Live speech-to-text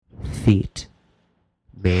Feet.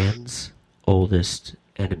 Man's oldest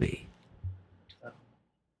enemy.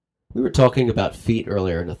 We were talking about feet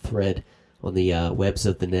earlier in a thread on the webs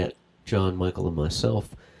of the net, John, Michael, and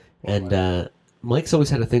myself. And Mike's always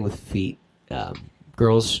had a thing with feet.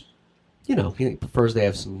 Girls, he prefers they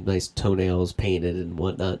have some nice toenails painted and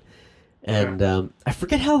whatnot. And I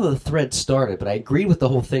forget how the thread started, but I agreed with the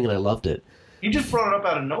whole thing and I loved it. He just brought it up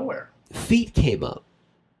out of nowhere. Feet came up.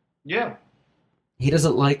 Yeah. He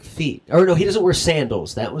doesn't like feet. Or no, he doesn't wear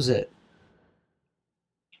sandals. That was it.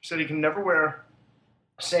 He said he can never wear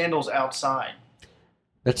sandals outside.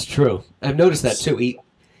 That's true. I've noticed that too.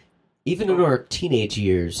 Even in our teenage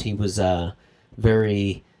years, he was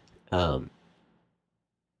very, Clark,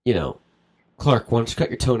 why don't you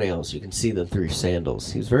cut your toenails? You can see them through your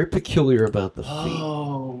sandals. He was very peculiar about the feet.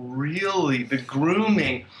 Oh, really? The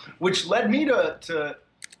grooming, which led me to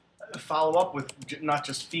follow up with not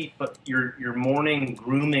just feet, but your morning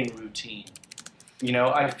grooming routine.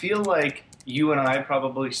 I feel like you and I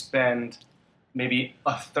probably spend maybe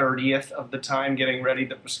 1/30th of the time getting ready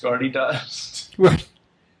that Biscardi does. Right.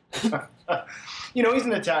 He's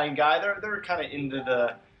an Italian guy. They're kind of into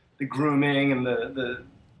the grooming and the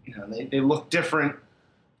they look different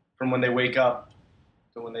from when they wake up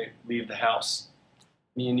to when they leave the house.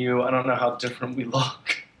 Me and you, I don't know how different we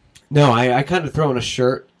look. No, I kind of throw on a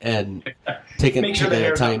shirt and take an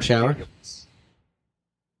Italian shower. Ridiculous.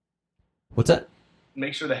 What's that?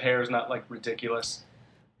 Make sure the hair is not ridiculous.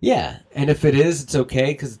 Yeah, and if it is, it's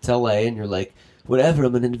okay because it's LA and you're like, whatever,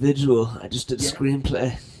 I'm an individual. I just did a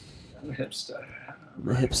screenplay. I'm a hipster. I'm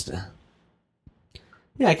a hipster.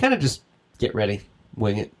 Yeah, I kind of just get ready,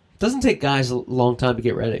 wing it. Doesn't take guys a long time to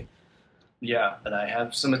get ready. Yeah, but I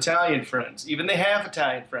have some Italian friends. Even they have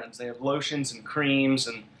Italian friends. They have lotions and creams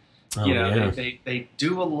and, they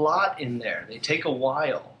do a lot in there. They take a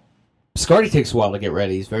while. Biscardi takes a while to get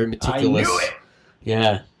ready. He's very meticulous. I knew it!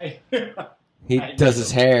 Yeah. He does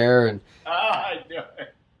his hair and... I knew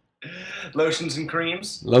it. Lotions and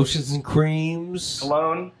creams.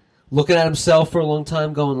 Cologne. Looking at himself for a long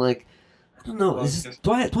time going like, I don't know,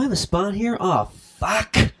 do I have a spot here? Oh,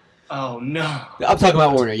 fuck. Oh, no. I'm talking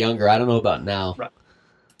about when we were younger. I don't know about now. Right.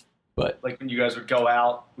 But like when you guys would go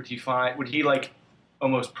out, would he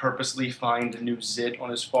almost purposely find a new zit on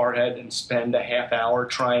his forehead and spend a half hour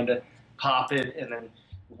trying to pop it and then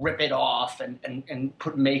rip it off and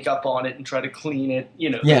put makeup on it and try to clean it?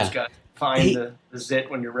 Those guys find the zit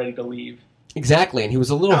when you're ready to leave. Exactly, and he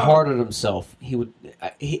was a little hard on himself.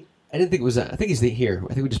 I didn't think it was that. I think he's here.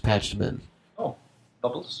 I think we just patched him in. Oh,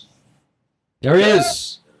 Bubbles. There he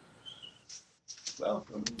is.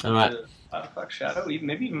 Welcome All right. to 5 o'clock Shadow,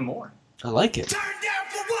 maybe even more. I like it. Turn down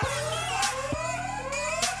for what?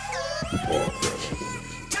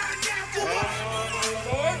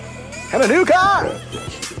 Have a new car!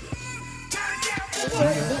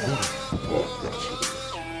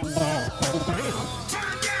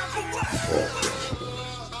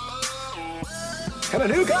 Have a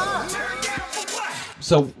new car!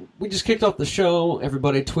 So we just kicked off the show.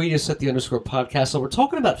 Everybody tweet us at the _Podcastle. We're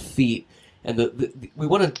talking about feet, and we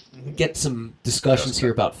want to get some discussions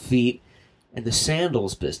here about feet and the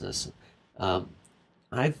sandals business.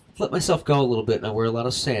 I've let myself go a little bit, and I wear a lot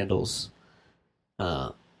of sandals.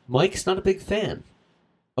 Mike's not a big fan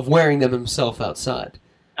of wearing them himself outside.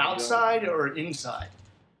 Outside or inside?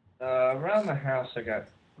 Around the house,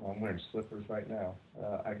 I'm wearing slippers right now.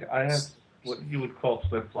 I have what you would call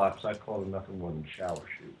flip-flops. I call them nothing more than shower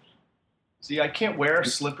shoes. See, I can't wear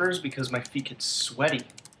slippers because my feet get sweaty.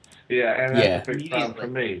 Yeah, and that's a big problem for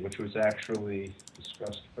me, which was actually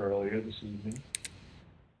discussed earlier this evening.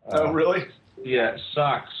 Oh, really? Yeah,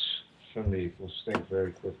 socks for me will stink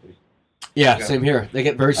very quickly. Yeah, same here. They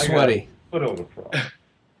get very sweaty. Foot over problem.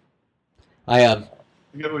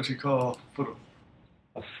 You get what you call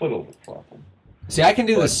a foot over problem. See, I can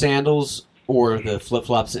do the sandals or the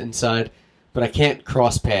flip-flops inside, but I can't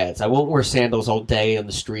cross pads. I won't wear sandals all day on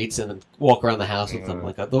the streets and then walk around the house with them.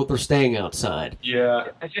 Like, they're staying outside. Yeah.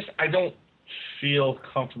 I don't feel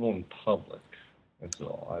comfortable in public. That's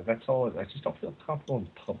all. I just don't feel comfortable in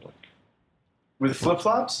public. With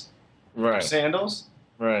flip-flops? Right. Sandals?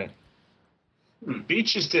 Right.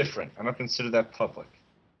 Beach is different. I don't consider that public.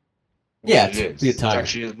 Yeah, it's the attire.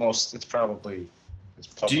 It's actually it's probably as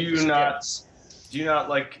public. Do you not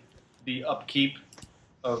like the upkeep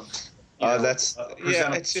of it's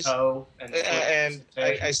just toe and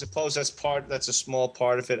I suppose that's a small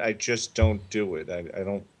part of it. I just don't do it. I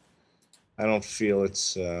don't feel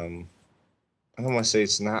it's I don't want to say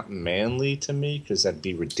it's not manly to me because that'd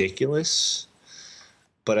be ridiculous,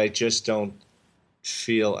 but I just don't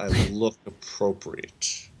feel I look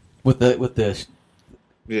appropriate with the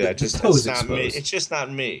Yeah, the it's toes not me. exposed. It's just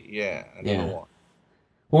not me. Yeah, I don't know why.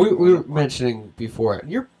 Well, we were mentioning before,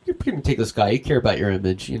 you're a pretty meticulous guy. You care about your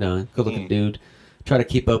image, good looking dude. Try to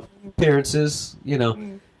keep up appearances,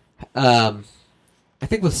 I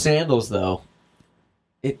think with sandals though,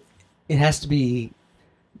 it has to be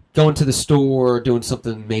going to the store, doing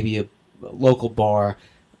something, maybe a local bar.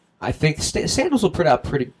 I think sandals will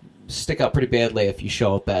stick out pretty badly if you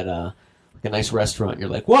show up at a nice restaurant. You're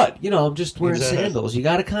like, what? I'm just wearing sandals. You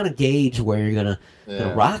got to kind of gauge where you're gonna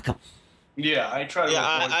rock them. Yeah, I try to.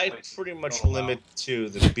 I pretty much limit to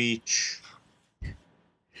the beach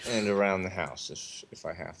and around the house if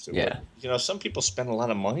I have to. Yeah. But, some people spend a lot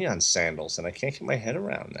of money on sandals, and I can't get my head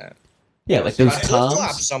around that. Yeah, like those Toms.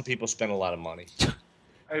 Toms. Some people spend a lot of money.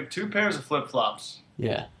 I have 2 pairs of flip-flops.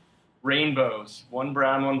 Yeah. Rainbows, one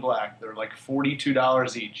brown, one black. They're like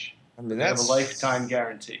 $42 each. I mean, they have a lifetime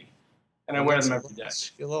guarantee. And I wear them every day.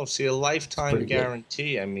 See, a lifetime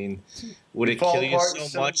guarantee. I mean, would it kill you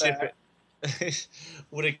so much if it...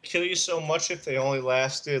 Would it kill you so much if they only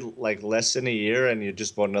lasted like less than a year and you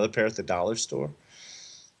just bought another pair at the dollar store?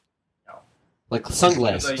 No. Like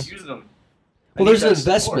sunglasses. I use them. Well, there's an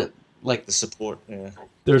investment. Support. Like the support, yeah.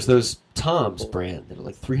 There's those Toms brand that are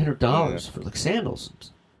like $300 for like sandals.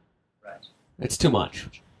 Right. It's too much.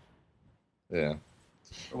 Yeah.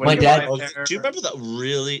 My dad. Do you remember the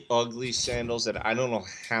really ugly sandals that I don't know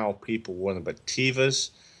how people wore them, but Tevas?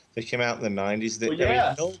 They came out in the 90s.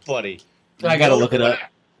 Nobody. I gotta look it up.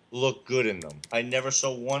 Look good in them. I never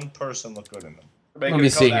saw one person look good in them. Let me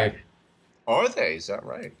see here. Are they? Is that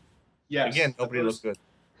right? Yeah. Again, nobody looked good.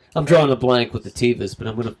 I'm drawing a blank with the Tevas, but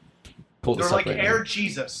I'm gonna pull this up. They're like Air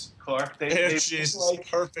Jesus, Clark. Air Jesus, like,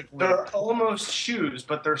 perfect. They're almost shoes,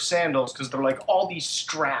 but they're sandals because they're like all these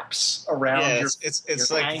straps around your. It's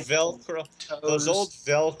like ankle, Velcro. Toes. Those old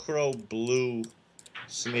Velcro blue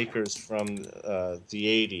sneakers from the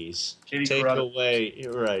 80s.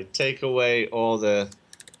 Take away all the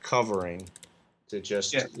covering to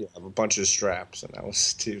just have a bunch of straps, and that was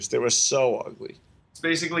Steve's. They were so ugly. It's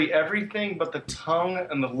basically everything but the tongue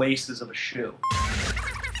and the laces of a shoe.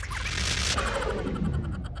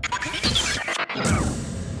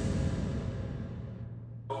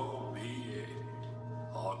 Oh, be it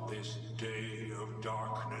on this day of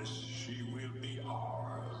darkness, she will be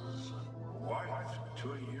ours, wife to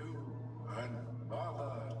you and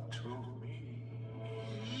mother to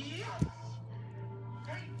me.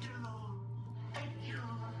 Thank you. Thank you.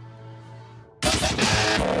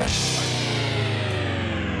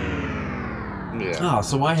 Yeah. Oh,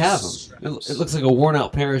 so I have them. It looks like a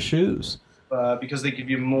worn-out pair of shoes. Because they give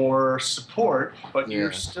you more support, but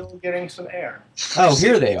you're still getting some air. Oh,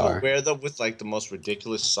 here they are. Wear them with like the most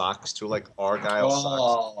ridiculous socks too, like Argyle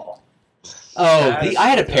socks. I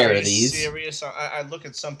had a pair of these. Serious? I look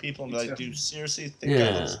at some people and be like, "Do you seriously think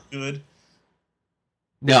that looks good?"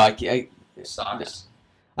 No, I socks.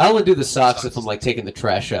 I only do the socks if I'm like taking the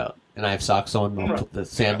trash out and I have socks on. I'll put the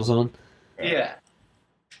sandals on. Yeah.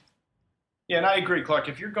 Yeah, and I agree, Clark.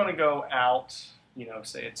 If you're going to go out,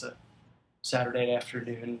 say it's a Saturday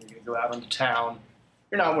afternoon, you're going to go out into town,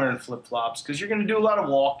 you're not wearing flip-flops because you're going to do a lot of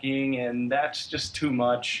walking, and that's just too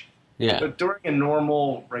much. Yeah. But during a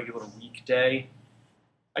normal, regular weekday,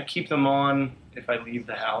 I keep them on if I leave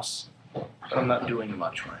the house, but I'm not doing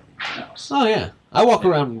much when I leave the house. Oh, yeah. I walk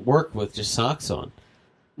around work with just socks on.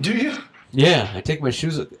 Do you? Yeah, I take my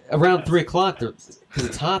shoes around 3 o'clock because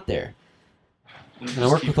it's hot there. And I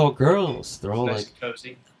work with all girls. They're all like,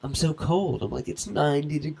 cozy. I'm so cold. I'm like, it's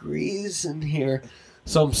 90 degrees in here.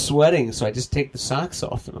 So I'm sweating, so I just take the socks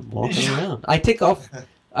off and I'm walking around. I take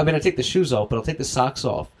the shoes off, but I'll take the socks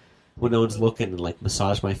off when no one's looking and like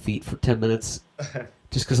massage my feet for 10 minutes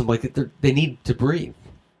just because I'm like, they need to breathe.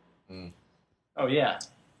 Oh, yeah.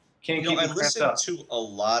 Can't keep I listen to a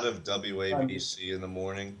lot of WABC in the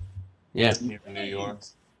morning. Yeah. Here in New York.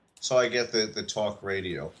 So I get the talk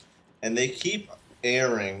radio. And they keep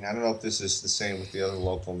airing, I don't know if this is the same with the other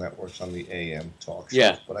local networks on the AM talk shows,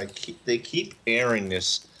 yeah. But they keep airing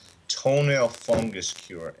this toenail fungus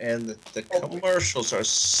cure, and the commercials are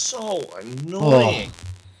so annoying.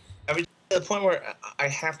 I mean, to the point where I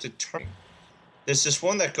have to turn. There's this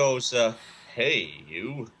one that goes, hey,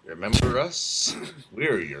 you remember us?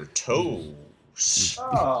 We're your toes.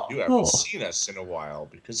 Oh. You haven't seen us in a while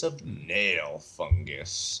because of nail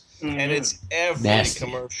fungus. And it's every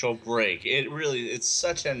commercial break. It's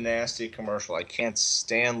such a nasty commercial. I can't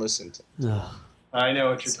stand listening to. I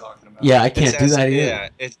know what you're talking about. Yeah, I can't do that either.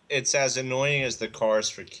 Yeah, it's as annoying as the Cars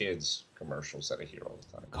for Kids commercials that I hear all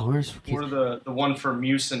the time. Cars for kids. Or the one for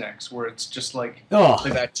Mucinex, where it's just like Oh,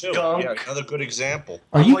 That too. Gunk. Yeah, another good example.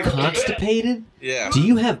 are you like- constipated? Yeah. Do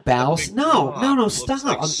you have bowels? Big No, blob. no, Looks stop.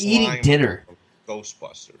 like I'm slime eating dinner. from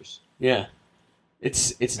Ghostbusters. Yeah.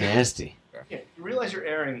 It's nasty. yeah, you realize you're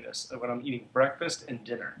airing this when I'm eating breakfast and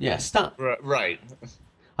dinner. Yeah, stop. Right.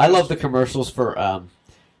 I love the commercials for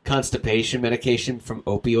constipation medication from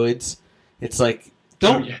opioids. It's like,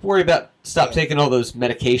 don't worry about stop taking all those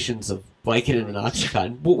medications of Vicodin and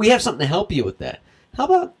Oxycontin. Well, we have something to help you with that. How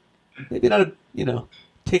about maybe not,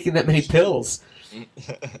 taking that many pills?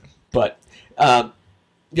 But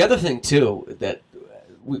the other thing too that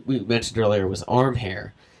we mentioned earlier was arm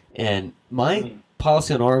hair, and my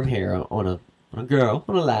policy on arm hair on a girl,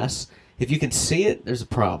 on a lass, if you can see it, there's a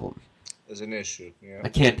problem. There's an issue. Yeah. I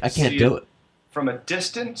can't See do it. From a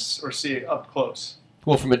distance or see it up close?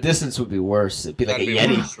 Well, from a distance would be worse. It'd be like That'd a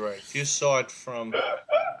be Yeti. worse, right? If you saw it from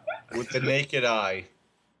with the naked eye,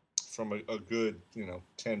 from a good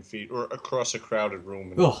 10 feet, or across a crowded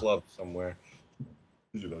room in a Ugh. club somewhere,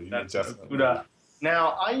 you That's definitely good.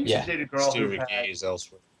 Now, I used Yeah. to date a girl steer who your had, gaze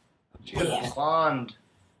elsewhere. she had blonde,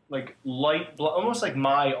 like light blonde, almost like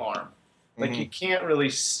my arm. Like you can't really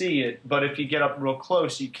see it, but if you get up real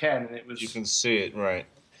close, you can, and it was You can see it, right?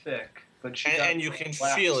 thick. But she got And you can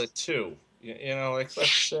waxed. feel it too. Like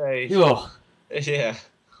let's say, Ugh. yeah,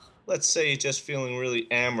 let's say you're just feeling really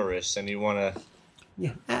amorous and you want to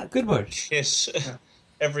Yeah, good word. kiss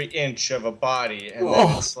every inch of a body, and Oh.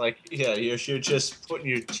 then it's like, you're just putting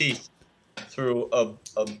your teeth through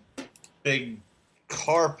a big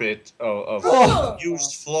carpet of Oh.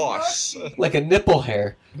 used floss. Like a nipple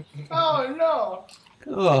hair. Oh no!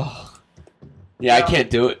 Oh. Yeah, I can't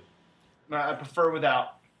do it. No, I prefer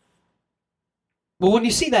without. Well, when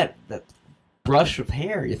you see that brush of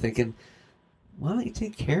hair, you're thinking, why don't you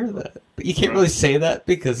take care of that? But you can't really say that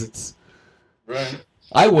because it's... Right.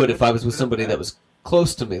 I would if I was with somebody that was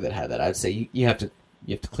close to me that had that. I'd say you have to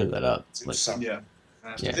clear that up. Like, Yeah.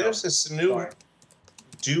 Yeah. There's this new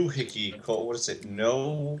doohickey called, what is it?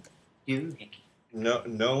 No, not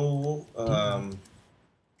nose.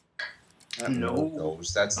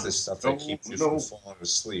 That's the stuff that keeps you from falling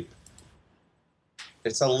asleep.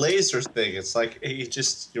 It's a laser thing. It's like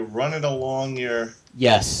you run it along your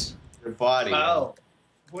yes. body. Oh,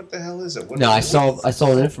 What the hell is it? What No, I is saw an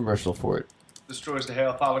infomercial for it. destroys the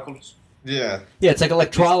hair follicles. Yeah. Yeah, it's like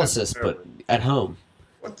electrolysis, but at home.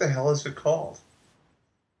 What the hell is it called?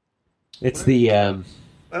 It's the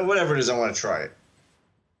Whatever it is, I want to try it.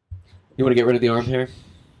 you want to get rid of the arm hair?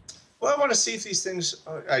 Well, I want to see if these things.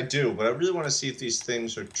 I do, but I really want to see if these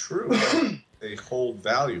things are true. They hold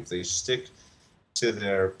value. If they stick to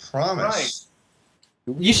their promise.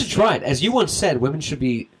 You should try it. As you once said, women should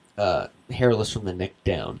be hairless from the neck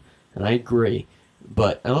down, and I agree.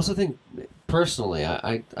 But I also think, personally,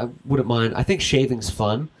 I wouldn't mind. I think shaving's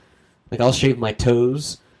fun. Like, I'll shave my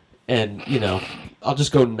toes, and, I'll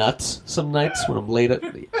just go nuts some nights when I'm late at...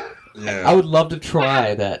 Yeah. I would love to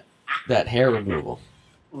try that hair removal.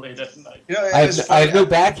 Late at night. I have no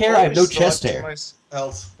back hair, I have no chest hair.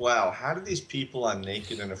 Myself, wow, how do these people on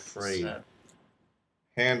Naked and Afraid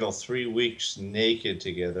handle 3 weeks naked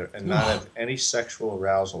together and not have any sexual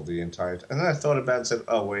arousal the entire time? And then I thought about it and said,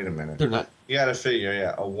 oh, wait a minute. They're not... You got to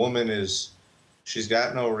figure, a woman she's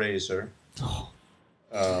got no razor,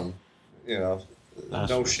 no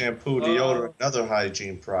shampoo, deodorant, and other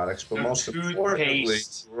hygiene products, but No most importantly,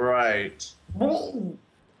 toothpaste. right.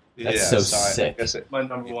 That's so sick. I guess My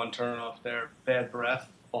number one turn off there, bad breath.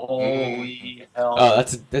 Holy hell. Oh,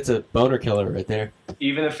 that's a boner killer right there.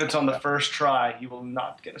 Even if it's on the first try, you will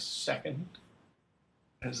not get a second.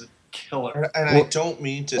 It's a killer. And I don't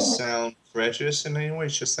mean to sound prejudiced in any way.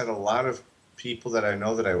 It's just that a lot of people that I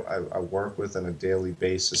know that I work with on a daily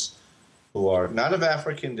basis who are not of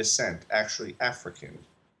African descent, actually African,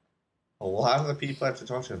 a lot of the people I have to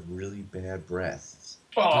talk to have really bad breath.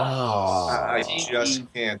 Oh. I just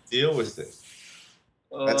can't deal with it.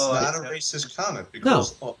 That's not a racist comment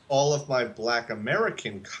because all of my Black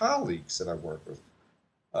American colleagues that I work with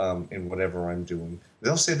in whatever I'm doing,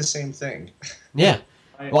 they'll say the same thing. Yeah.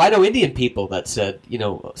 Well, I know Indian people that said,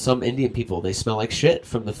 some Indian people, they smell like shit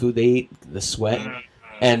from the food they eat, the sweat.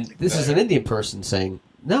 And this is an Indian person saying,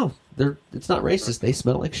 no, it's not racist. They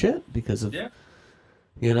smell like shit because of,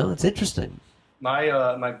 it's interesting.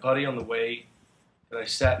 My buddy on the way that I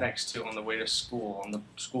sat next to on the way to school, on the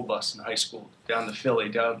school bus in high school, down to Philly,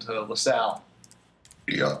 down to LaSalle.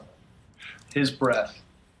 Yeah. His breath.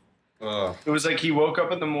 It was like he woke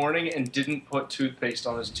up in the morning and didn't put toothpaste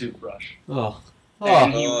on his toothbrush. Oh.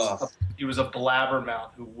 And he was a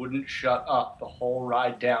blabbermouth who wouldn't shut up the whole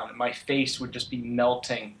ride down. And my face would just be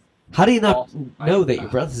melting How do you not Awesome. know that your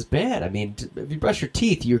breath is bad? I mean, if you brush your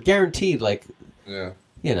teeth, you're guaranteed, like, Yeah.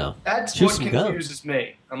 you know, That's chew what some gum. confuses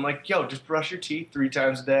me. I'm like, yo, just brush your teeth 3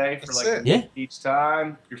 times a day for That's like it. Yeah. each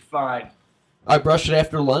time. You're fine. I brush it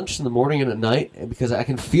after lunch in the morning and at night because I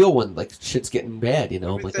can feel when like shit's getting bad. You know,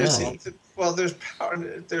 I I'm mean,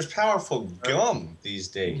 like, there's powerful gum these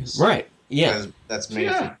days. right? Yeah, That's made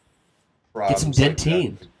Yeah. for problems some like that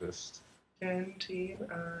Dentine. that exist. Canteen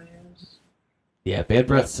eyes. yeah. Bad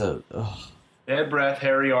breath's Bad breath,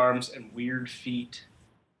 hairy arms, and weird feet.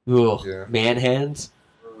 Yeah. man hands.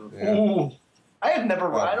 Yeah. Ooh. I have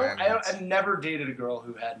never. Oh, I've never dated a girl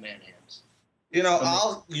who had man hands. You know,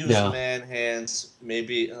 I'll use No. man hands,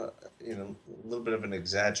 maybe a little bit of an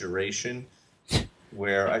exaggeration,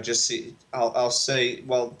 where I just see. I'll say,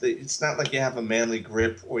 well, it's not like you have a manly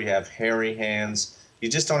grip or you have hairy hands. You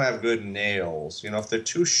just don't have good nails. You know, if they're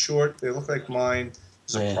too short, they look like mine.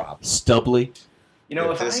 It's a problem. Stubbly, You know,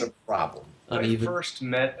 if There's I, a problem. when I uneven. first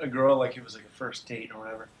met a girl, like it was like a first date or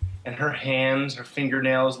whatever, and her hands, her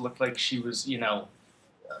fingernails looked like she was, on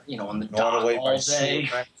the Gnawed dock away all by day.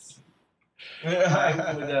 sewer rats.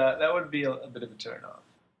 That would be a bit of a turn off.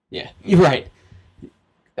 Yeah, you're right.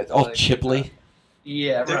 It's all Like, chipply.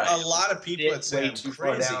 Yeah, There right. are a lot of people that say Way I'm too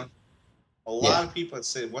far crazy. down. A lot of people that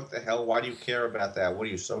say, "What the hell? Why do you care about that? What are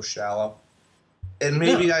you so shallow?" And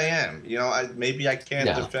maybe I am. You know, maybe I can't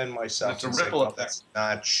No. defend myself. It's a and say, ripple "Well, effect. that's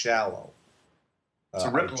not shallow." It's a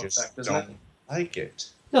ripple I just effect, isn't don't it? like it.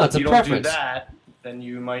 No, it's If a you preference. don't do that, then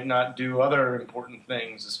you might not do other important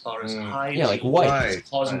things as far as hygiene. Yeah, like wipe. Right.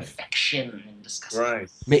 Cause Right. infection and disgusting. Right.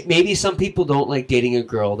 Maybe some people don't like dating a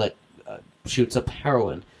girl that shoots up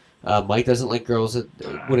heroin. Mike doesn't like girls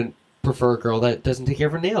that wouldn't prefer a girl that doesn't take care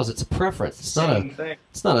of her nails. It's a preference. It's not Same thing.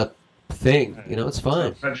 a thing. You know, it's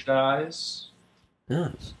fine. French eyes. Yeah.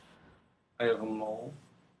 I have a mole.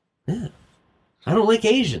 Yeah. I don't like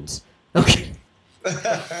Asians. Okay.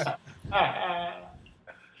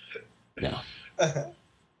 No.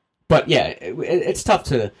 But yeah, it's tough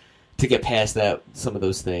to get past that. Some of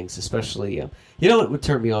those things, especially you know what would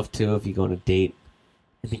turn me off too if you go on a date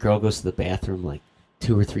and the girl goes to the bathroom like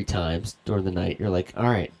 2 or 3 times during the night. You're like, all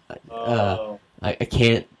right, I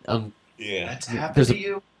can't. Yeah. That's happened there's to a-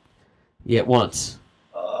 you. Yeah, once.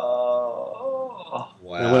 Oh. I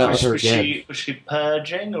went out Wow. with her Was again. she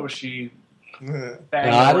purging or was she No,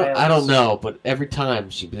 banging I don't around? know, but every time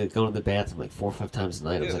she'd be going to the bathroom like 4 or 5 times a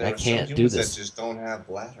night. I was like, I can't do this. That just don't have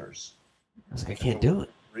bladders. I was like, I can't do it.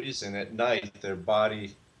 Reason at night their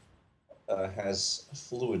body has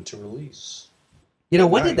fluid to release. You know,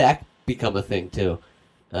 At when night. did that become a thing too?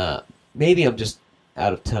 Maybe I'm just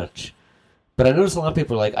out of touch, but I notice a lot of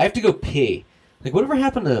people are like, I have to go pee. Like, whatever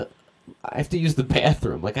happened to? I have to use the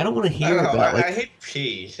bathroom. Like, I don't want to I hear don't know. about. Like, I hate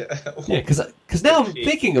pee. yeah, because now I'm Pee.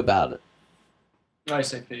 thinking about it. I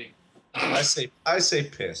say pee. I say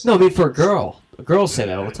piss. No, I mean for a girl. Girls say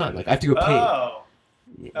that all the time. Like, I have to go pee. Oh.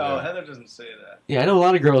 Yeah. Oh, Heather doesn't say that. Yeah, I know a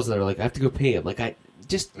lot of girls that are like, I have to go pee. I'm like, I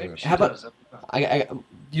just Maybe she how about does. I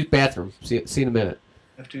use bathroom. See in a minute.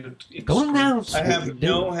 Have to Go on now. I What you have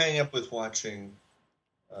no doing? hang up with watching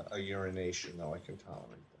a urination, though. I can tolerate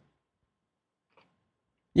that.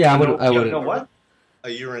 Yeah, I You wouldn't. know- I you wouldn't. know what? A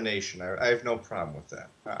urination. I have no problem with that.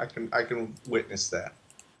 I can witness that.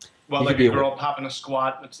 Well, You like could be a a- girl popping a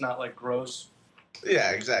squat, it's not like gross.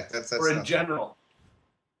 Yeah, exactly. That's Or in not- general.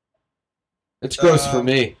 It's gross for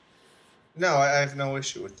me. No, I have no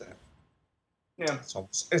issue with that. Yeah.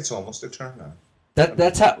 It's almost a turn on.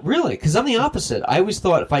 That's how really because I'm the opposite. I always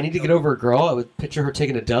thought if I need to get over a girl, I would picture her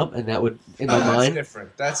taking a dump, and that would in my That's mind.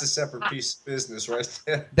 different. That's a separate piece of business right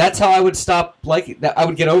there. That's how I would stop liking that. I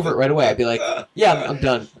would get over it right away. I'd be like, yeah, I'm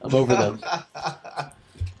done. I'm over them.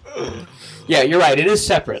 Yeah, you're right. It is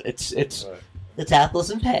separate. It's apples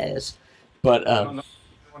and pears. But I don't know.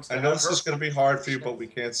 I know this is going to be hard for you, but we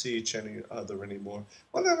can't see each other anymore.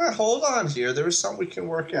 Well, no, hold on here. There is something we can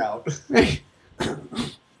work out.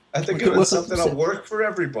 I think it's something that'll work for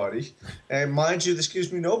everybody. And mind you, this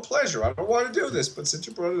gives me no pleasure. I don't want to do this, but since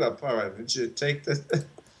you brought it up, all right, would you take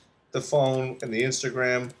the phone and the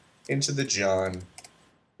Instagram into the John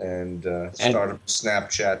and start a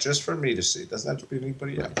Snapchat just for me to see. It doesn't have to be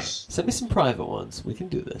anybody else. Send me some private ones. We can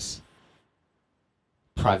do this.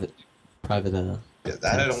 Private. Yeah,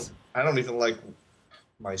 that I don't even like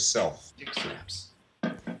myself. Dick snaps.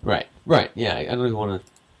 Right. Yeah, I don't even want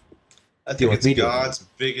to. I Deal think with it's media. God's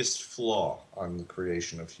biggest flaw on the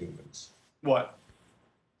creation of humans. What?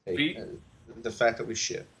 Hey, Feet? the fact that we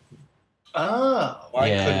shit. Oh. Why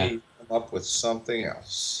Yeah. couldn't he come up with something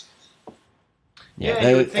else? Yeah,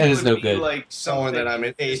 you would think that it is would no be good. Like Knowing that I'm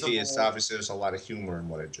an visible. atheist, obviously there's a lot of humor in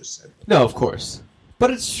what I just said. No, of course. But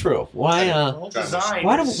it's true. Why? Design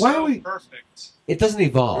Why is are so we? perfect. It doesn't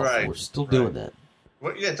evolve. Right, We're still doing that.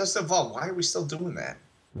 Well, yeah, it doesn't evolve. Why are we still doing that?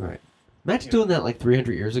 Right. Imagine doing that like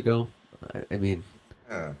 300 years ago. I mean,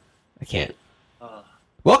 Yeah. I can't. Uh,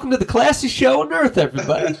 Welcome to the classiest show on earth,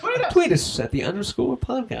 everybody. Tweet us at the _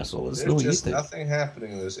 Podcastle. Let us know There's what you just think. nothing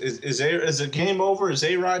happening in this. Is the game over? Is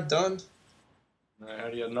A-Rod done? I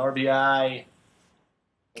had an RBI.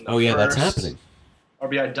 in the Oh yeah, that's first. happening.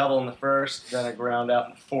 RBI double in the first, then a ground out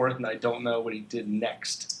in the fourth, and I don't know what he did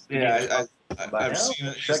next. Yeah, But I've now, seen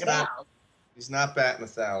it. Check it out. He's not batting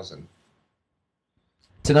 1,000.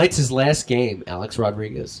 Tonight's his last game, Alex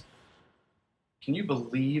Rodriguez. Can you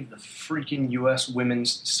believe the freaking U.S.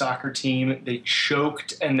 women's soccer team? They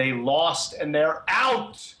choked and they lost and they're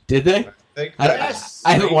out. Did they? Yes.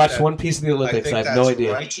 I haven't watched that- one piece of the Olympics. I think have no that's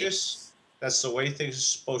idea. Righteous. That's the way things are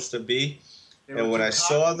supposed to be. They were And when too I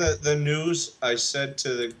saw cocky. the news, I said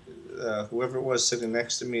to the whoever it was sitting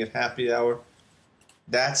next to me at happy hour,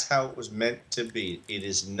 that's how it was meant to be. It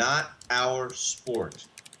is not our sport.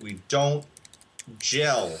 We don't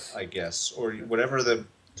gel, I guess, or whatever the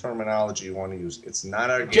terminology you want to use. It's not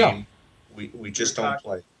our Gel. game. We just don't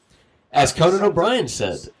play. As Conan O'Brien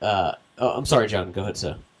said, I'm sorry, John. Go ahead,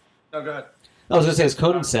 sir. No, go ahead. I was going to say, as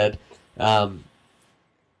Conan said,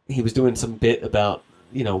 he was doing some bit about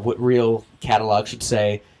what real catalog should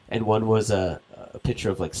say, and one was a picture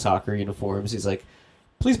of like soccer uniforms. He's like,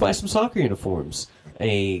 please buy some soccer uniforms.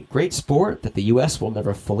 A great sport that the U.S. will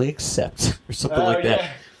never fully accept, or something like that.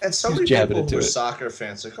 Yeah. And so He's many jabbing people into who are it. soccer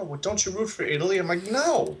fans like, oh, well, don't you root for Italy? I'm like,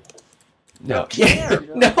 no. No, care.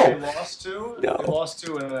 You know what They no. lost to. No. They lost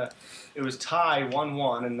to, and it was tie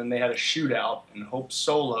 1-1, and then they had a shootout, and Hope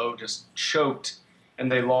Solo just choked,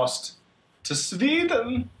 and they lost to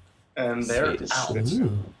Sweden, and they're out.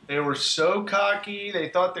 Ooh. They were so cocky. They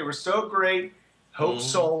thought they were so great. Hope Mhm.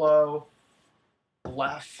 Solo,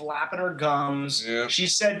 flapping her gums. Yeah.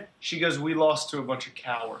 She goes, we lost to a bunch of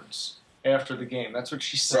cowards after the game. That's what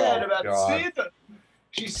she said Oh, about God. Sweden.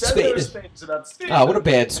 She said those things about Sweden. Oh, what a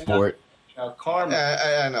bad sport. Karma.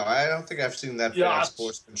 I know. I don't think I've seen that Yeah. bad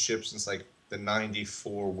sportsmanship since like the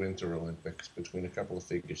 '94 Winter Olympics between a couple of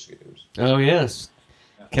figure skaters. Oh, yes.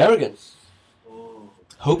 Kerrigan. Ooh,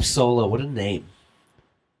 Hope Solo. What a name.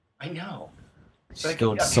 I know. It's She's like,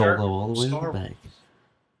 going yeah, solo all the way to Star the Wars. bank.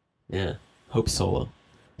 Yeah. Hope Solo.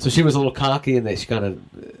 So she was a little cocky, and she kind of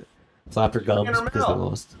flapped her gums her because they mouth.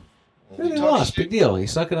 lost. Yeah, they Talk lost. shit. Big deal. You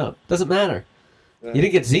suck it up. Doesn't matter. Yeah. You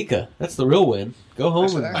didn't get Zika. That's the real win. Go home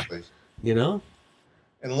Exactly. And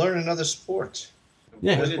learn another sport.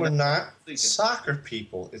 Yeah. Because we're not Zika. soccer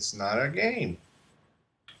people. It's not our game.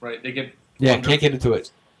 Right, they get Yeah, can't get into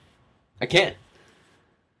it. I can't.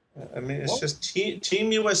 I mean, it's Well- just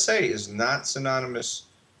Team USA is not synonymous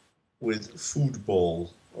with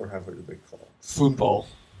football, or however they call it. Football.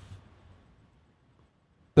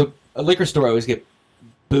 A liquor store I always get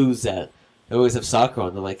booze at. They always have soccer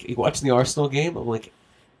on. They're like, you watching the Arsenal game? I'm like,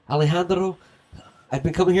 Alejandro, I've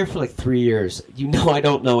been coming here for like 3 years. You know I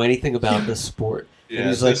don't know anything about this sport. And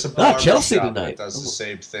he's like, there's a barber Chelsea shop tonight. that does the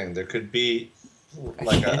same thing. There could be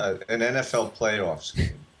like an NFL playoffs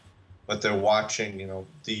game, but they're watching,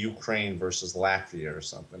 the Ukraine versus Latvia or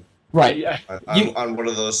something Right. Yeah. on one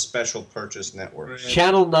of those special purchase networks. Right.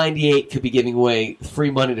 Channel 98 could be giving away free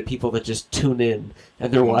money to people that just tune in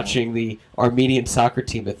and they're watching the Armenian soccer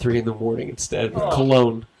team at 3 a.m. instead with Oh.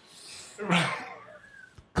 Cologne.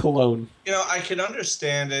 Cologne. I can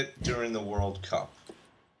understand it during the World Cup.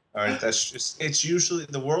 All right, it's usually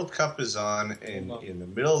the World Cup is on in the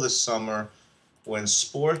middle of the summer when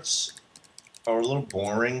sports are a little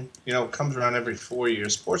boring. It comes around every 4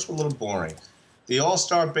 years. Sports are a little boring. The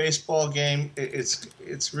All-Star baseball game,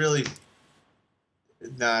 it's really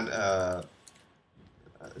not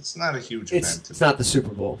it's not a huge event. It's not the Super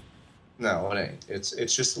Bowl. No, it ain't.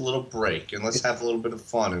 It's just a little break, and let's have a little bit of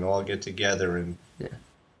fun and all get together and. Yeah.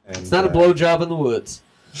 And, It's not a blowjob in the woods.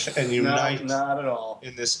 And No, unite not at all.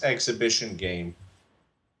 in this exhibition game.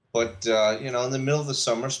 But in the middle of the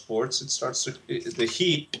summer sports, the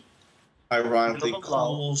heat, ironically, Middle of a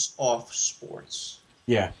lull. cools off sports.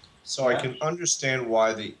 Yeah. So I Yeah. can understand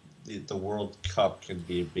why the World Cup can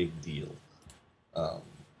be a big deal.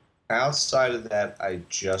 Outside of that, I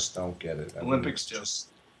just don't get it. Olympics too.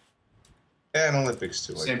 And Olympics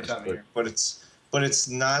too. I Same guess. time of year. But it's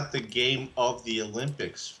not the game of the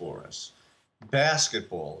Olympics for us.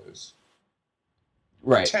 Basketball is.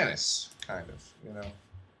 Right. Tennis, kind of.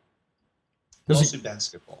 There's Mostly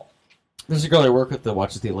basketball. a girl I work with that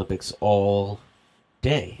watches the Olympics all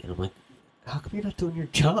day. And I'm like, how come you're not doing your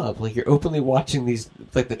job? Like, you're openly watching these,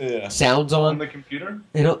 like, the Yeah. sounds On on. the computer?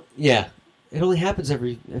 It only happens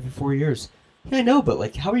every 4 years. Yeah, I know, but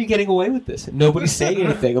like, how are you getting away with this? And nobody's saying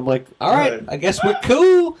anything. I'm like, all right, I guess we're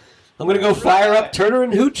cool. I'm gonna go fire up Turner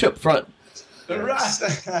and Hooch up front.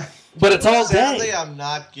 Right. But it's all Sadly, day. I'm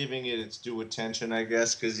not giving it its due attention, I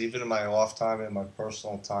guess, because even in my off time and my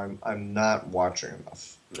personal time, I'm not watching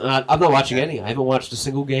enough. I'm not watching any. I haven't watched a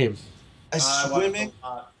single game. Swimming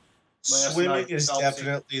night, is Chelsea.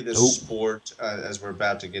 definitely the sport, as we're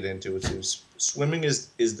about to get into it. Too. Swimming is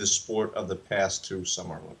the sport of the past 2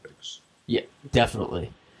 Summer Olympics. Yeah,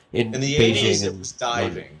 definitely. In the Beijing 80s, it and was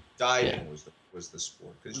diving. London. Diving was the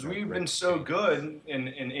sport. Because we've been so good in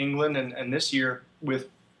England and this year with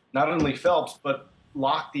not only Phelps, but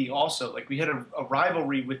Lochte also. Like, we had a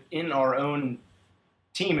rivalry within our own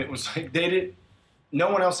team. It was like no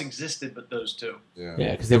one else existed but those two. Yeah,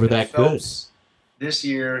 because they were that Phelps, this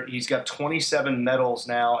year, he's got 27 medals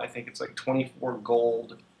now. I think it's like 24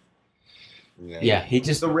 gold. Yeah, he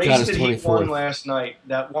just The got race his that he 24th. won last night,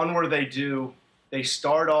 that one where they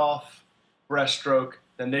start off breaststroke,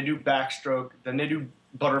 then they do backstroke, then they do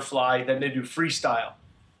butterfly, then they do freestyle.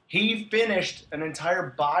 He finished an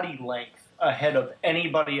entire body length ahead of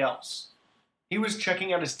anybody else. He was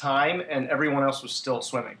checking out his time, and everyone else was still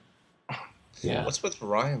swimming. Yeah. What's with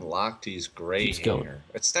Ryan Lochte's gray Keeps going. hair?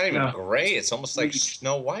 It's not even gray. It's almost like Bleached.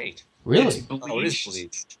 Snow White. Really? It's bleached, Oh, it is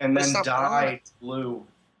bleached. and But it's then not dyed blue.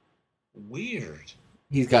 Weird.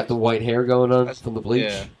 He's got the white hair going on from the bleach.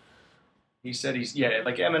 Yeah. He said he's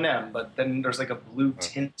like Eminem, but then there's like a blue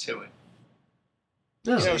tint to it.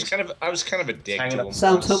 No. You know, I was kind of a dick Hanging to up- him.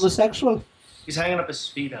 Sounds once. homosexual. He's hanging up his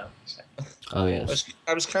feet out. He said. Oh, yes.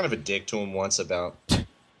 I was kind of a dick to him once about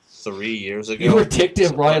 3 years ago. You were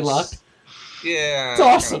addicted, Ryan Lochte? Yeah. It's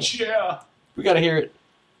awesome. Yeah. We got to hear it.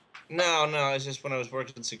 No, it's just when I was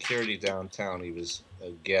working security downtown, he was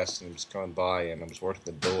a guest and he was coming by and I was working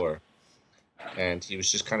the door. And he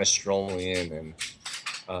was just kind of strolling in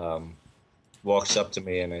and walks up to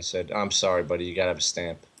me and I said, "I'm sorry, buddy, you got to have a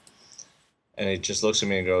stamp." And he just looks at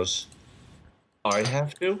me and goes, "I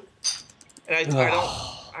have to?" And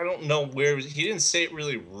I don't know where he didn't say it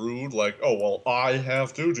really rude, like, "Oh, well, I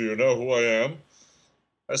have to. Do you know who I am?"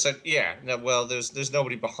 I said, "Yeah, no, well, there's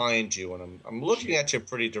nobody behind you, and I'm looking at you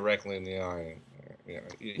pretty directly in the eye.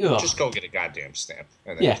 You just go get a goddamn stamp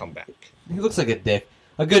and then come back." He looks like a dick.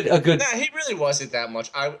 A good. Nah, he really wasn't that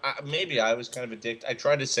much. Maybe I was kind of a dick. I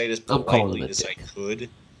tried to say this I'm calling politely him a as dick. I could,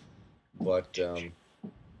 but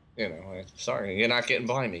sorry, you're not getting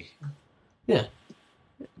by me. Yeah.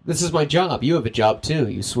 This is my job. You have a job, too.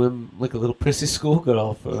 You swim like a little prissy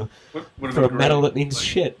schoolgirl for a medal that means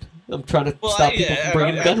shit. I'm trying to stop people from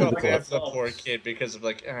bringing a gun in the club. After the poor kid because of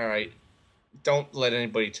like, all right, don't let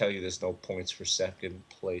anybody tell you there's no points for second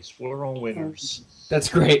place. We're all winners. That's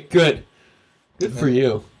great. Good for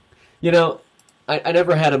you. You know, I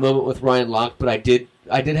never had a moment with Ryan Lochte, but I did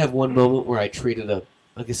have one moment where I treated a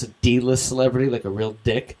D-list celebrity like a real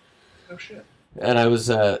dick. Oh shit. And I was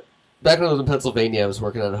back when I was in Pennsylvania, I was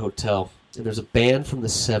working at a hotel, and there's a band from the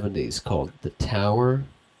 70s called the Tower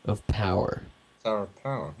of Power. Tower of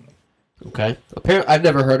Power. Okay? Apparently, I've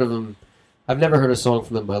never heard of them. I've never heard a song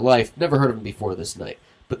from them in my life. Never heard of them before this night.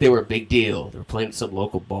 But they were a big deal. They were playing at some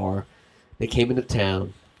local bar. They came into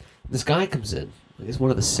town. This guy comes in. He's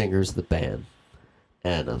one of the singers of the band.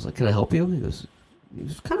 And I was like, "Can I help you?" He was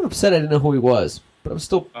kind of upset I didn't know who he was. But I was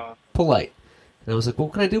still polite. And I was like, "Well,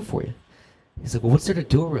 what can I do for you?" He's like, "Well, what's there to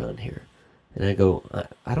do around here?" And I go,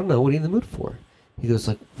 I don't know. What are you in the mood for?" He goes,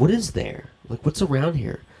 like, "What is there? Like, what's around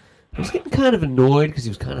here?" I was getting kind of annoyed because he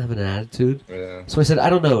was kind of having an attitude. Yeah. So I said, "I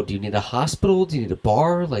don't know. Do you need a hospital? Do you need a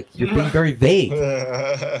bar? Like, you're being very vague."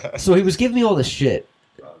 So he was giving me all this shit,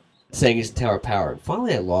 saying he's in Tower of Power. And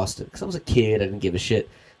finally I lost it because I was a kid. I didn't give a shit.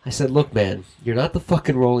 I said, "Look, man, you're not the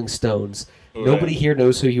fucking Rolling Stones. Nobody here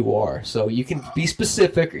knows who you are. So you can be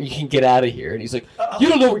specific or you can get out of here." And he's like, "You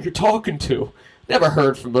don't know what you're talking to." Never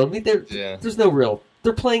heard from them. There's no real...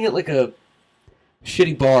 They're playing at like a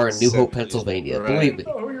shitty bar in New Hope, Pennsylvania. Right. Believe me.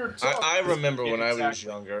 I remember when I was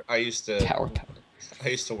younger, I used to Tower of Power. I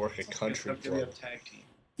used to work at country club Tag team.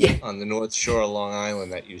 Yeah. on the North Shore of Long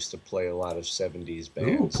Island that used to play a lot of 70s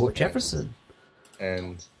bands. Ooh, Port Jefferson.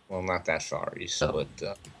 And, well, not that far east, Oh.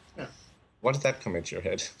 but why did that come into your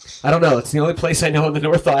head? I don't know. It's the only place I know on the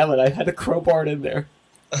North Island. I had a crowbar in there.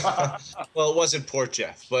 Well, it wasn't Port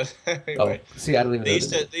Jeff, but anyway. Oh, see, I don't even know.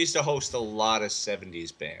 They used to host a lot of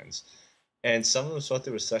 70s bands. And some of them thought they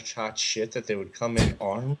were such hot shit that they would come in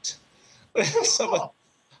armed.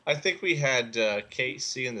 I think we had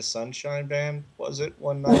KC and the Sunshine Band, was it,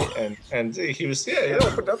 one night? And he was,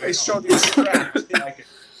 but then they showed you strapped.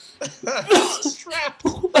 Strapped.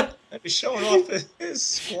 And he's showing off his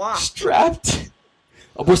squat. Strapped?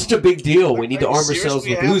 We're such a big deal. We need to arm Seriously, ourselves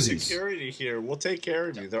with we have Uzis. security here. We'll take care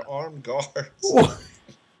of you. They're armed guards.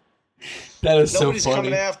 That is Nobody's so funny.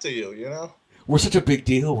 coming after you, you know? We're such a big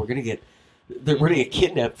deal. We're gonna get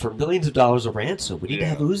kidnapped for millions of dollars of ransom. We need to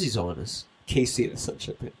have Uzis on us. Casey and such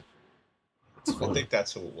a bit. I think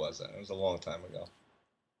that's who it was. It was a long time ago.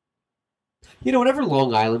 You know, whenever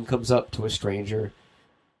Long Island comes up to a stranger,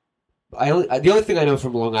 the only thing I know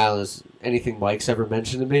from Long Island is anything Mike's ever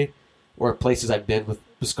mentioned to me, or places I've been with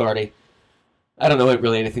Biscardi. I don't know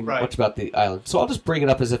really anything much about the island, so I'll just bring it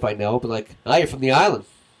up as if I know. But like, you're from the island,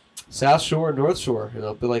 South Shore, North Shore, and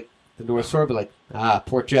I'll be like, the North Shore. I'll be like,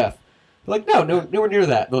 Port Jeff. They're like, no, nowhere near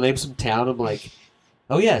that. They'll name some town. I'm like,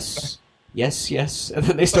 oh yes, and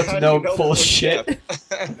then they start to know I'm full of shit.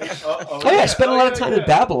 Oh yeah, I spent a lot of time in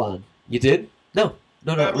Babylon. You did? No,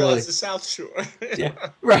 not really. Babylon's the South Shore. Yeah,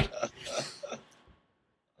 right.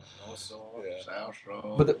 South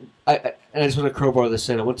Shore. But I just want to crowbar this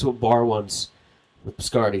in. I went to a bar once with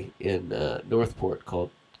Biscardi in Northport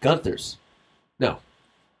called Gunther's. No.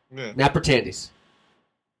 Yeah. Nappertandy's.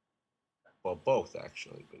 Well, both,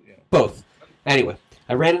 actually. But yeah. Both. Anyway,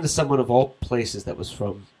 I ran into someone of all places that was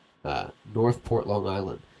from Northport, Long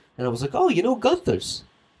Island. And I was like, oh, you know Gunther's?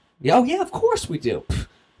 Yeah, oh, yeah, of course we do.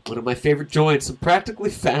 One of my favorite joints. I'm practically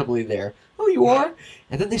family there. Oh, you are?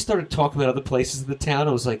 And then they started talking about other places in the town.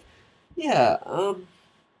 I was like, yeah, I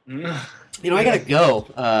gotta go.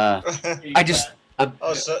 I got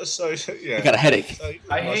a headache.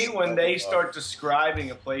 I hate when they start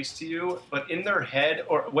describing a place to you, but in their head,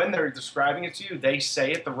 or when they're describing it to you, they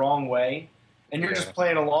say it the wrong way, and you're just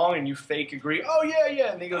playing along, and you fake agree. Oh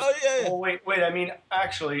yeah, and he goes, oh wait. I mean,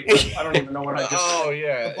 actually, I don't even know what I just.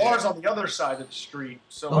 The bar's on the other side of the street,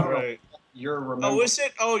 so I don't know. You're remembering. Oh, is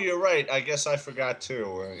it? Oh, you're right. I guess I forgot too.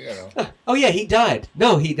 Oh yeah, he died.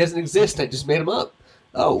 No, he doesn't exist. I just made him up.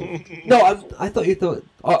 Oh no, I thought you thought.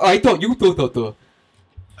 I thought you thought.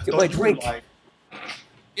 Get my drink.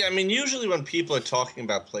 Yeah, I mean, usually when people are talking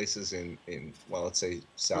about places in let's say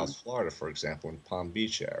South Florida, for example, in Palm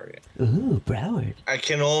Beach area. Ooh, Broward. I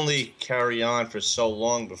can only carry on for so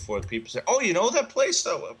long before people say, "Oh, you know that place?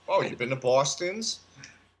 Oh, you've been to Boston's?"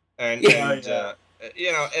 And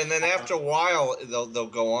and then after a while, they'll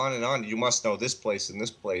go on and on. You must know this place and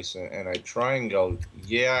this place, and I try and go,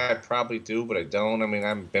 yeah, I probably do, but I don't. I mean, I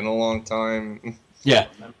haven't been a long time. Yeah,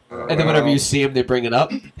 and then whenever you see him, they bring it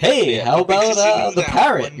up. Hey, how about the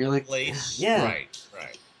parrot? You're like, yeah, right.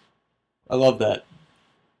 I love that.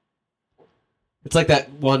 It's like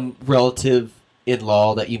that one relative in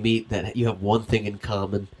law that you meet that you have one thing in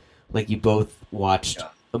common, like you both watched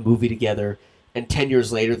a movie together. And 10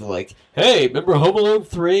 years later, they're like, hey, remember Home Alone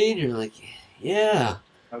 3? And you're like, yeah.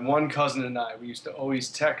 My one cousin and I, we used to always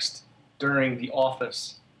text during The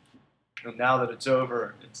Office. And now that it's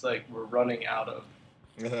over, it's like we're running out of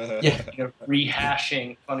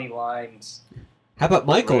rehashing funny lines. How about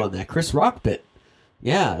Michael on that Chris Rock bit?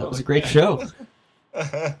 Yeah, that was a great show.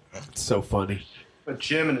 It's so funny. But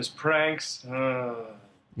Jim and his pranks.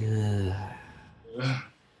 Yeah.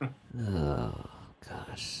 Oh.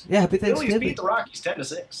 Gosh. Yeah, happy Thanksgiving. Phillies beat the Rockies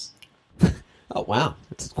 10-6. Oh, wow.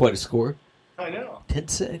 That's quite a score. I know.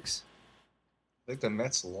 10-6. I think the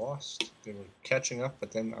Mets lost. They were catching up,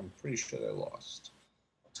 but then I'm pretty sure they lost.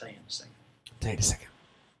 I'll tell you in a second.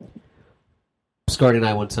 Biscardi and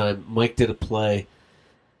I one time, Mike did a play,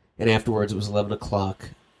 and afterwards it was 11 o'clock,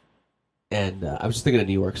 and I was just thinking of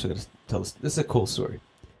New York, so I'm going to tell this. This is a cool story.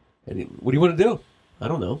 And what do you want to do? I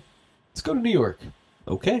don't know. Let's go to New York.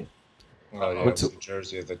 Okay. Oh, yeah, I was in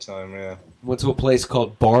Jersey at the time, yeah. Went to a place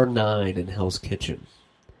called Bar 9 in Hell's Kitchen.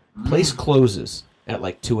 Place closes at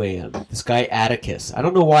like 2 a.m. This guy, Atticus. I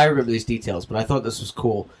don't know why I remember these details, but I thought this was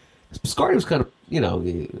cool. Biscardi was kind of,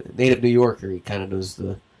 native New Yorker. He kind of knows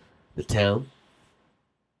the town.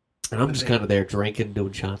 And I'm just kind of there drinking,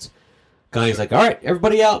 doing shots. Guy's like, all right,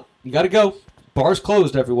 everybody out. You got to go. Bar's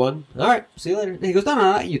closed, everyone. All right, see you later. And he goes, no,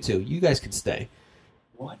 not you two. You guys can stay.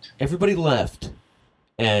 What? Everybody left.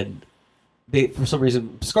 And they, for some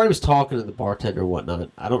reason, Biscardi was talking to the bartender or whatnot.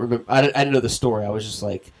 I don't remember. I didn't know the story. I was just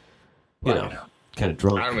like, kind of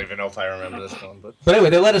drunk. I don't even know if I remember this one. But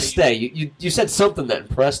anyway, they let us stay. You said something that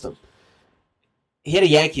impressed him. He had a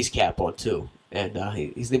Yankees cap on, too. And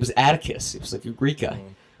his name was Atticus. He was like a Greek guy.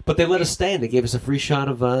 Mm. But they let us stay, and they gave us a free shot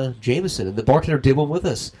of Jameson. And the bartender did one with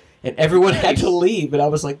us. And everyone had to leave. And I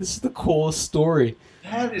was like, this is the coolest story.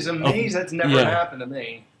 That is amazing. That's never happened to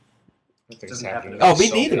me. Doesn't happen. Oh, me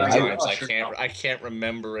neither. I can't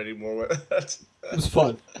remember anymore. It was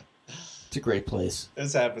fun. It's a great place.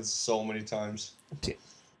 This happens so many times.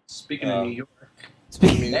 Speaking of New York.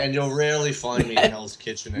 And you'll rarely find me in Hell's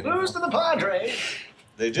Kitchen anymore. Lose to the Padres.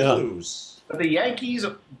 They did lose. But the Yankees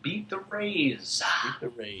beat the Rays. Beat the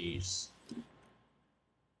Rays.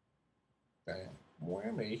 Damn.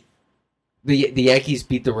 Whammy. The Yankees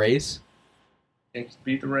beat the Rays? Yankees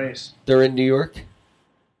beat the Rays. They're in New York?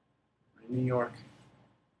 In New York.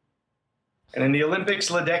 And in the Olympics,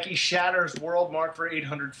 Ledecky shatters world mark for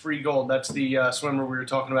 800 free gold. That's the swimmer we were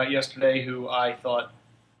talking about yesterday who I thought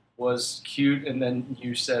was cute and then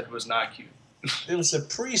you said was not cute. It was a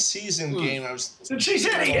preseason game. I was She's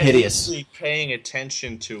hideous. Hideous. paying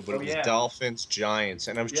attention to, but it was yeah. Dolphins Giants,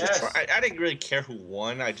 and I was just Yes. I didn't really care who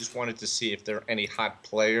won. I just wanted to see if there were any hot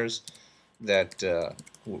players that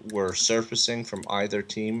were surfacing from either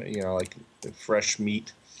team. You know, like the fresh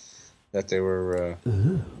meat that they were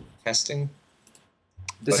testing.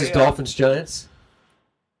 This But is yeah. Dolphins Giants?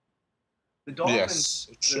 The Dolphins, Yes,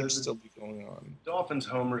 it should the still be going on. Dolphins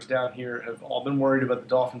homers down here have all been worried about the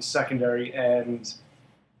Dolphins secondary, and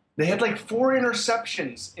they had like 4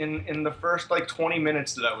 interceptions in the first like 20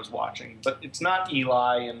 minutes that I was watching. But it's not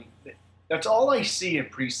Eli, and that's all I see in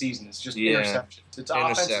preseason. It's just Yeah. interceptions. Its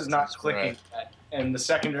offense is not Interceptions, clicking, right. yet, and the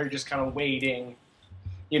secondary just kind of waiting.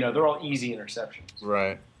 You know, they're all easy interceptions.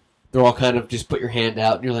 Right. They're all kind of just put your hand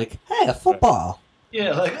out and you're like, hey, a football.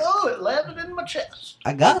 Yeah, like, oh, it landed in my chest.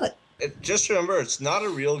 I got it. Just remember, it's not a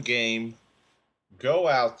real game. Go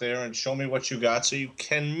out there and show me what you got so you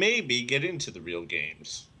can maybe get into the real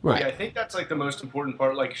games. Right. Yeah, I think that's like the most important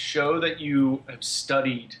part. Like, show that you have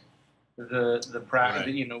studied the practice.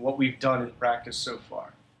 Right. You know what we've done in practice so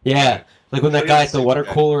far. Yeah. Like when that guy at the water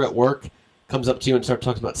Yeah. cooler at work comes up to you and starts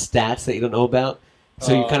talking about stats that you don't know about.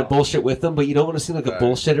 So you kind of bullshit with them, but you don't want to seem like a Right.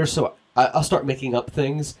 bullshitter. So I'll start making up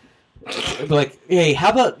things. Be like, hey, how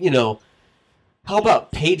about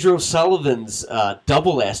Pedro Sullivan's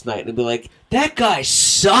double last night? And I'd be like, that guy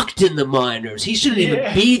sucked in the minors. He shouldn't even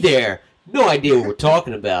Yeah. be there. No idea what we're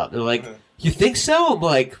talking about. And they're like, you think so? I'm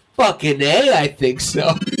like, fucking A, I think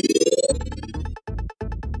so.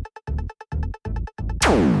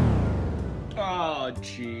 Oh,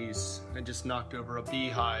 jeez. I just knocked over a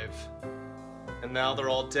beehive. And now they're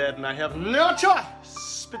all dead, and I have no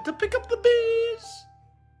choice but to pick up the bees.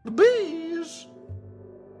 The bees.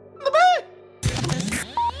 The bees.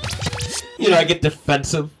 I get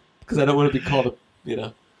defensive because I don't want to be called a.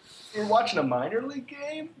 You're watching a minor league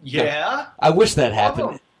game? Yeah. I wish that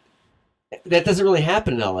happened. That doesn't really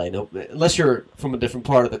happen in LA, no, unless you're from a different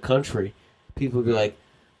part of the country. People would be like,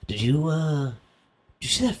 did you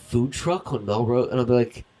see that food truck on Melrose? And I'll be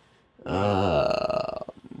like,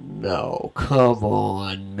 no, come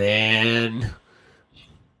on, man.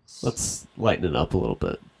 Let's lighten it up a little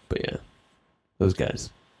bit. But yeah, those guys.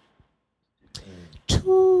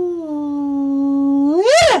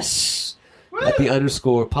 Yes! At the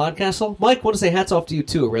 _ Podcastle. Mike, want to say hats off to you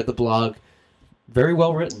too. I read the blog. Very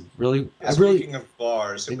well written. Really, Yeah, I really speaking of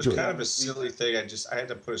bars, it was enjoyed kind it. of a silly thing. I had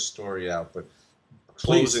to put a story out, but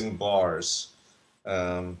Please. closing bars.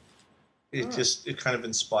 It kind of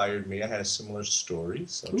inspired me. I had a similar story,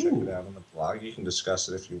 so check Ooh. it out on the blog. You can discuss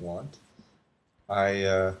it if you want.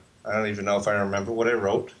 I don't even know if I remember what I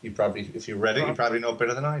wrote. If you read it, you probably know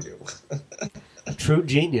better than I do. a true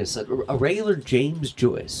genius, a regular James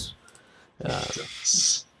Joyce.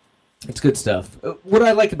 It's good stuff. What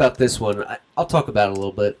I like about this one, I'll talk about it a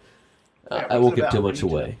little bit. Yeah, I what's won't it give about? too What much do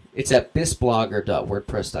you away. It's at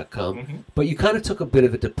bisblogger.wordpress.com. Mhm. But you kind of took a bit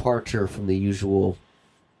of a departure from the usual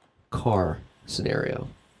car scenario.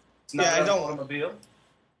 It's not Yeah, I an don't- automobile.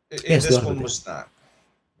 Yes, This the one automobile. was not.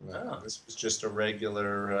 No, Oh. This was just a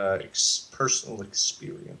regular personal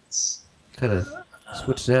experience. Kind of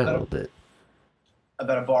switched it out a little bit.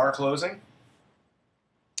 About a bar closing?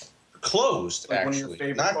 Closed, Like one of your actually.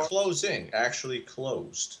 favorite Not bars? closing, actually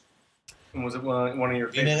closed. And was it one of your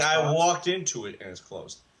favorite Meaning I spots? walked into it and it's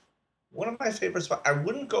closed. One of my favorite spots, I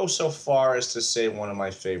wouldn't go so far as to say one of my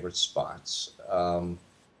favorite spots.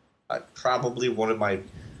 Probably one of my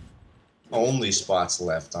only spots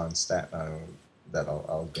left on Staten Island that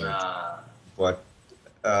I'll go to. Ah. But,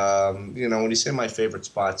 when you say my favorite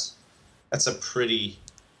spots, that's a pretty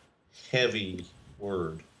heavy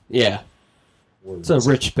word. Yeah, it's a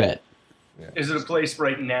rich bet. Is it a place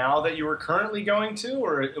right now that you were currently going to,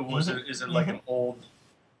 or is it like an old?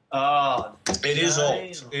 It is damn.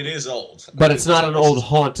 old. It is old. But it's not an old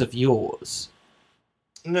haunt of yours.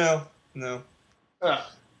 No. There's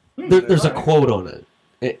a alright. quote on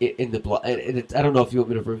it in the blog. I don't know if you want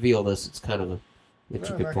me to reveal this. It's kind of an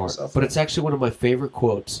intricate knock part. yourself But out. it's actually one of my favorite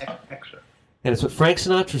quotes. Extra. And it's what Frank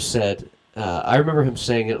Sinatra said. I remember him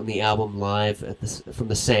saying it on the album live from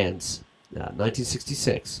the Sands,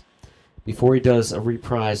 1966, before he does a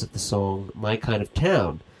reprise of the song "My Kind of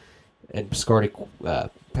Town." And Biscardi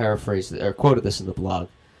paraphrased or quoted this in the blog.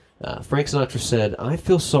 Frank Sinatra said, "I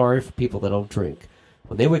feel sorry for people that don't drink.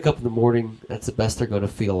 When they wake up in the morning, that's the best they're going to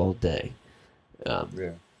feel all day."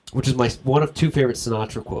 Which is my one of two favorite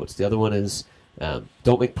Sinatra quotes. The other one is,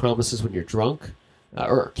 "Don't make promises when you're drunk,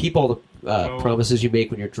 or keep all the promises you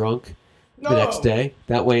make when you're drunk the next day.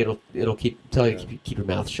 That way, it'll tell you to keep your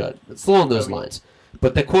mouth shut." It's along those lines.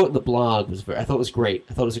 But the quote in the blog I thought it was great.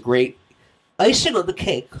 I thought it was a great icing on the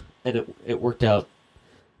cake, and it worked out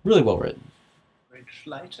really well written. Great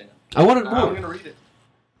slicing. I wanted more. I'm going to read it.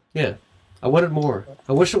 Yeah, I wanted more.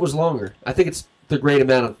 I wish it was longer. I think it's the great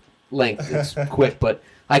amount of length. It's quick, but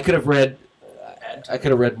I could have read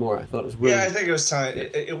more. I thought it was really. Yeah, I think it was time.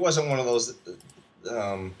 It wasn't one of those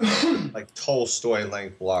like Tolstoy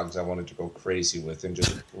length blogs I wanted to go crazy with and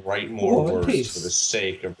just write more words for the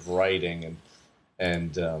sake of writing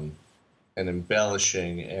and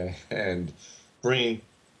embellishing and bringing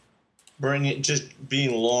it, just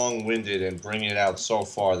being long-winded and bringing it out so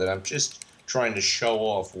far that I'm just trying to show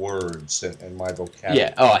off words and my vocabulary.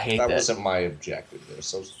 Yeah. Oh, I hate that. That wasn't my objective there.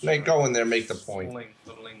 So go in there, make the point.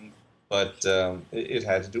 But it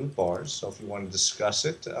had to do with bars. So if you want to discuss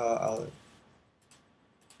it,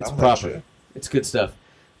 it's proper. It's good stuff.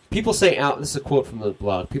 People say this is a quote from the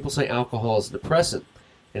blog. People say alcohol is a depressant.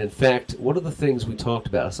 And in fact, one of the things we talked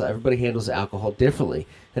about is that everybody handles alcohol differently.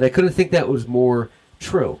 And I couldn't think that was more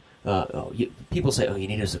true. People say, you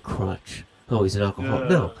need it as a crutch. Oh, he's an alcoholic.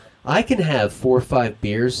 No. I can have 4 or 5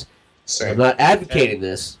 beers. Same. I'm not advocating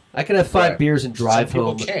this. I can have 5 beers and drive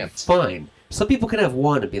home. Can't. Fine. Some people can have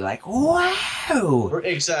one and be like, wow.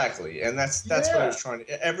 Exactly. And that's what I was trying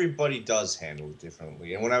to... Everybody does handle it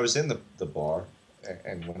differently. And when I was in the bar,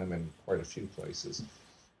 and when I'm in quite a few places,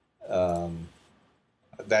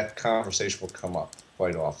 that conversation will come up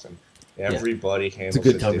quite often. Everybody handles it. It's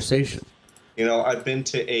a good conversation. You know, I've been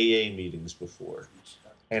to AA meetings before,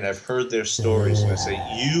 and I've heard their stories, and I say,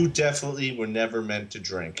 you definitely were never meant to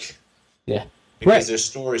drink. Yeah. Because their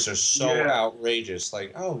stories are so outrageous.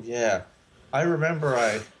 Like, oh, yeah, I remember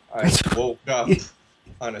I woke up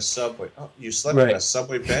on a subway. Oh, you slept on a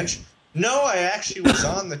subway bench? No, I actually was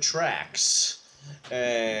on the tracks.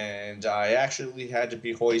 And I actually had to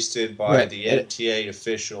be hoisted by the MTA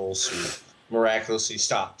officials who miraculously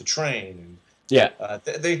stopped the train. And,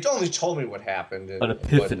 they only told me what happened. An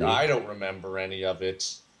epiphany. But I don't remember any of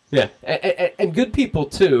it. Yeah, and good people,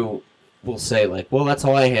 too, will say, like, well, that's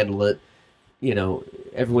how I handle it. You know,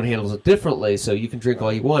 everyone handles it differently, so you can drink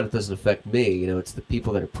all you want. It doesn't affect me. You know, it's the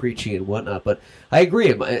people that are preachy and whatnot. But I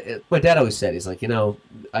agree. My dad always said, he's like, I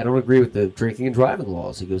don't agree with the drinking and driving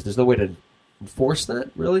laws. He goes, there's no way to enforce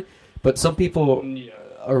that, really. But some people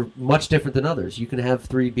are much different than others. You can have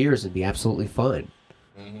 3 beers and be absolutely fine.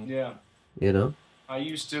 Mm-hmm. Yeah. You know? I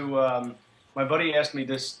used to, my buddy asked me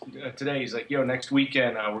this today. He's like, next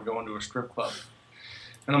weekend we're going to a strip club.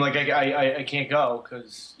 And I'm like, I can't go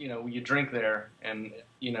because, you drink there. And,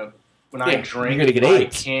 when I drink, you're gonna get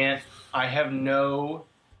AIDS. I have no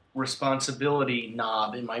responsibility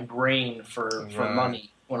knob in my brain for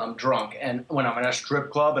money when I'm drunk. And when I'm in a strip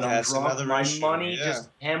club and I'm drunk, my money just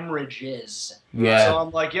hemorrhages. Yeah. So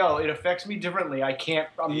I'm like, it affects me differently.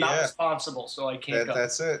 I'm not responsible, so I can't go.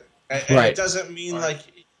 That's it. And it doesn't mean like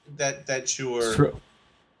that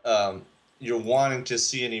you're wanting to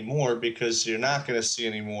see any more, because you're not going to see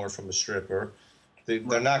any more from a stripper. They're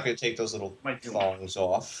not going to take those little thongs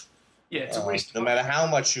off. Yeah, it's a waste. No matter how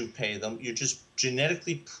much you pay them, you're just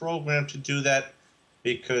genetically programmed to do that,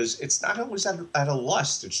 because it's not always out of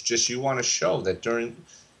lust. It's just you want to show that during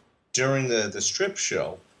the strip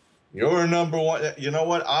show, you're number one. You know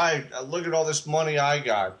what? I look at all this money I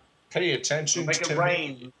got. Pay attention to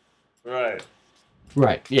me.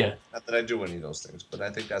 Right, yeah. Not that I do any of those things, but I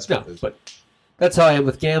think that's what it is. But that's how I am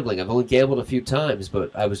with gambling. I've only gambled a few times,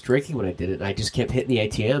 but I was drinking when I did it, and I just kept hitting the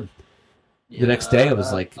ATM. The next day, I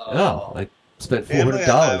was like, I spent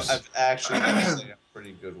 $400. I've actually, honestly, I'm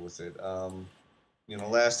pretty good with it.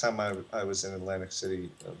 Last time I was in Atlantic City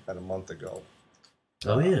about a month ago.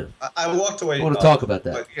 Oh, yeah. I walked away. I want to talk about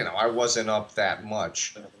that. But, I wasn't up that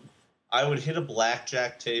much. I would hit a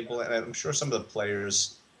blackjack table, and I'm sure some of the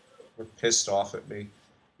players were pissed off at me,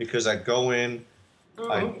 because I'd go in,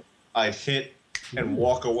 I'd hit and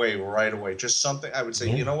walk away right away. Just something, I would say,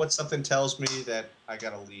 you know what, something tells me that I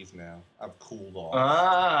got to leave now. I've cooled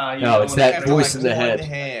off. It's that voice in the head. One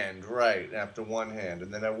hand, after one hand,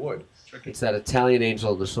 and then I would. It's that Italian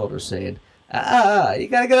angel on the shoulder saying, you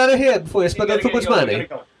got to get out of here before you spend too much money.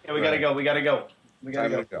 We got to go. We got to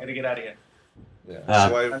get out of here. Yeah.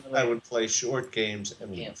 So I would play short games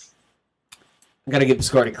and leave. I gotta give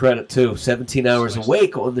Biscardi credit too. 17 hours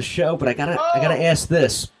awake on the show, but I gotta ask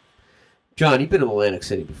this, John. You've been to Atlantic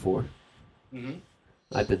City before. Mm-hmm.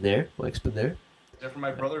 I've been there. Mike's been there. Except for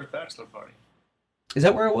my brother's bachelor party. Is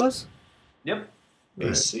that where it was? Yep.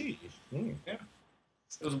 I see. Yeah. It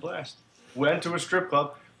was a blast. Went to a strip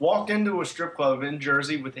club. Walked into a strip club in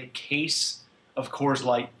Jersey with a case of Coors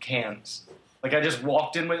Light cans. Like, I just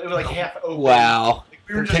walked in with it was like half open. Wow. Like,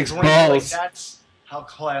 we were That just takes drinking. Like, balls. that's how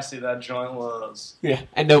classy that joint was. Yeah.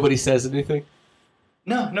 And nobody says anything?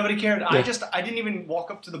 No, nobody cared. Yeah. I didn't even walk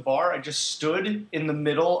up to the bar. I just stood in the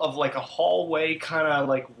middle of like a hallway kind of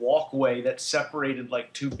like walkway that separated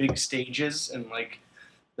like two big stages, and like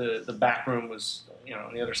the back room was, you know,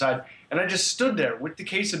 on the other side. And I just stood there with the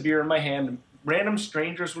case of beer in my hand, and random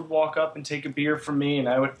strangers would walk up and take a beer from me, and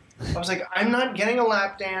I was like, I'm not getting a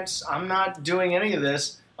lap dance. I'm not doing any of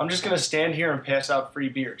this. I'm just going to stand here and pass out free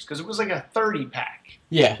beers, because it was like a 30-pack.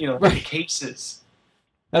 Yeah. You know, right. cases.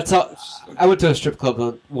 That's how I went to a strip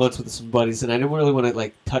club once with some buddies, and I didn't really want to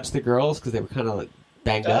like touch the girls because they were kind of like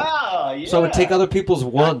banged up. Ah, yeah. So I would take other people's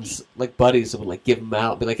ones, like buddies, and would like give them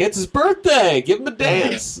out, be like, "It's his birthday, give him a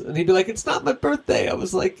dance," and he'd be like, "It's not my birthday." I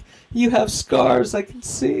was like, "You have scars, I can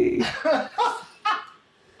see."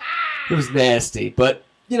 It was nasty, but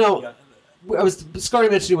you know, Biscardi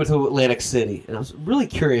mentioned you went to Atlantic City, and I was really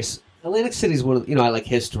curious. Atlantic City is one of, you know, I like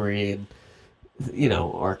history and, you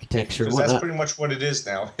know, architecture and Because that's whatnot. pretty much what it is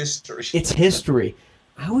now, history. It's history.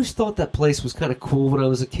 I always thought that place was kind of cool when I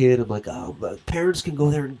was a kid. I'm like, oh, but parents can go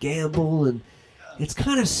there and gamble, and it's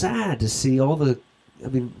kind of sad to see all the. I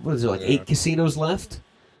mean, what is there, like 8 casinos left?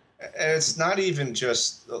 And it's not even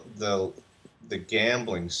just the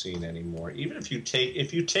gambling scene anymore. Even if you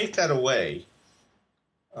take that away,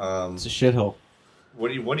 It's a shithole. what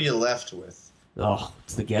are you left with? Oh,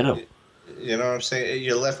 it's the ghetto. You know what I'm saying?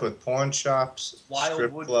 You're left with pawn shops, strip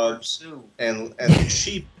Wildwood clubs, Pursuit. and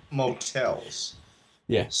cheap motels.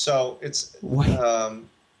 Yeah. So it's What?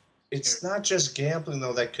 it's not just gambling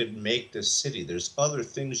though that could make this city. There's other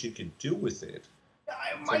things you could do with it Oh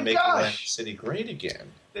to my make Atlantic gosh! City great again.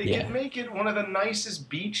 They Yeah. could make it one of the nicest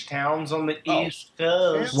beach towns on the Oh. East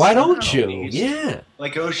Coast. Why don't you? East. Yeah.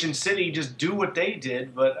 Like Ocean City, just do what they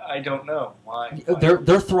did, but I don't know why. They're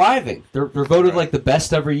thriving. They're voted like the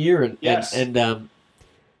best every year, and Yes. and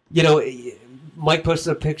you know, Mike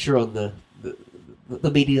posted a picture on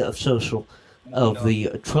the media of social of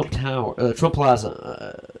the Trump Tower, Trump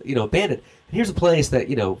Plaza, you know, abandoned. And here's a place that,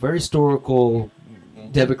 you know, very historical,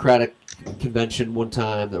 Democratic convention one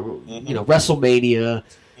time, you know, WrestleMania,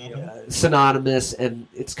 synonymous, and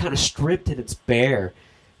it's kind of stripped and it's bare.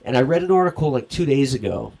 And I read an article like 2 days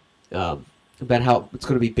ago about how it's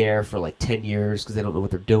going to be bare for like 10 years because they don't know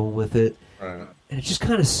what they're doing with it. Right. And it's just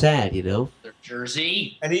kind of sad, you know? They're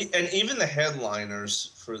Jersey. And even the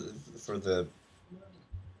headliners for the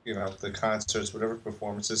you know, the concerts, whatever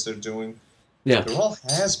performances they're doing, Yeah. they're all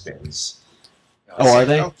has-beens. Oh, are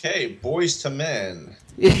they? Okay, Boys to Men.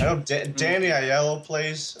 I Yeah. know Danny Aiello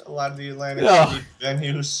plays a lot of the Atlantic Oh. City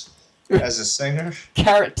venues as a singer.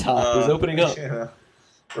 Carrot Top is opening up. Yeah.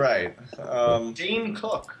 Right. Dane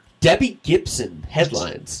Cook. Debbie Gibson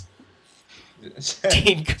headlines.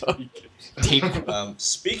 Dean Cook. Dean Cook.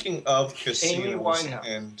 Speaking of Amy casinos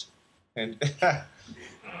Winehouse. and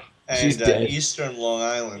She's dead. Eastern Long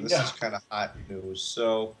Island, this Yeah. is kind of hot news.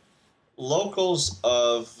 So, locals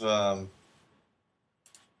of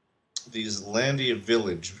these Landia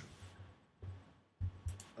Village.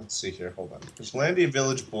 Let's see here. Hold on. This Landia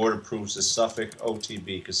Village board approves the Suffolk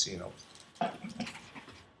OTB casino.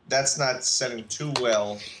 That's not setting too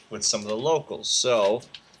well with some of the locals. So,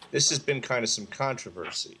 this has been kind of some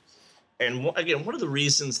controversy. And again, one of the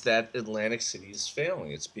reasons that Atlantic City is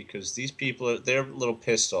failing, it's because these people they're a little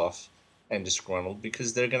pissed off and disgruntled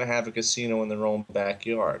because they're going to have a casino in their own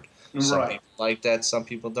backyard. Some Right. people like that, some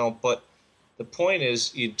people don't. But the point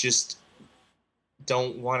is, you just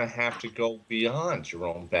don't want to have to go beyond your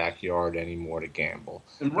own backyard anymore to gamble.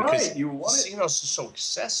 Because Right. You want it. casinos are so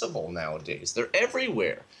accessible nowadays; they're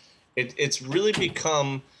everywhere. It's really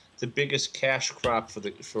become the biggest cash crop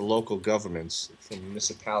for local governments, for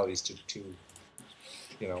municipalities to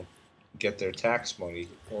you know, get their tax money,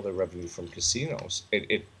 all their revenue from casinos.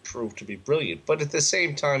 It proved to be brilliant, but at the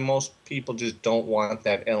same time, most people just don't want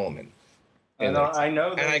that element. I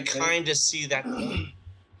know. And I kind of see that point.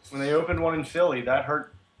 When they opened one in Philly, that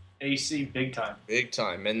hurt AC big time. Big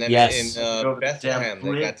time. And then Yes. in Go to the Bethlehem,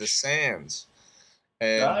 damn they got the bridge. Sands.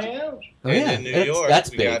 And, I am. Oh, and yeah. in New York,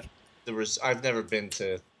 That's we big. got I've never been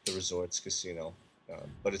to the Resorts Casino,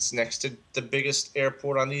 but it's next to the biggest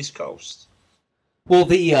airport on the East Coast.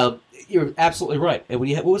 Well, you're absolutely right. And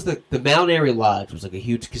when what was the Mount Airy Lodge was like a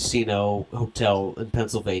huge casino hotel in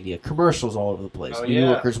Pennsylvania. Commercials all over the place. Oh, New yeah.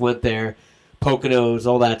 Yorkers went there, Poconos,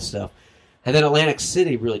 all that stuff. And then Atlantic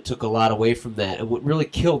City really took a lot away from that. And what really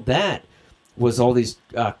killed that was all these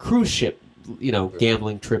cruise ship,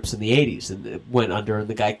 gambling trips in the 80s. And it went under, and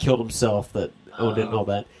the guy killed himself that owned it and all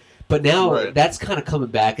that. But now that's kind of coming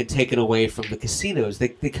back and taken away from the casinos. They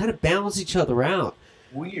kind of balance each other out.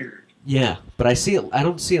 Weird. Yeah, but I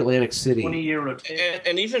don't see Atlantic City. 20-year rotation.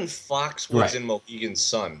 And even Foxwoods and Mohegan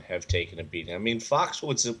Sun have taken a beating. I mean,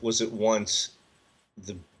 Foxwoods was at once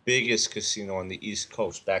the biggest casino on the East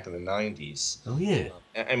Coast back in the 90s. Oh, yeah.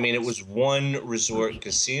 I mean, it was one resort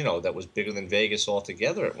casino that was bigger than Vegas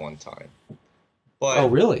altogether at one time. But oh,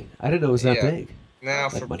 really? I didn't know it was that big. Now,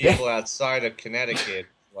 for people outside of Connecticut,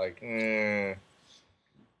 it's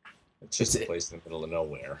just a place in the middle of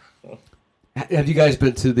nowhere. Have you guys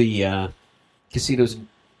been to the casinos in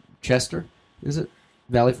Chester? Is it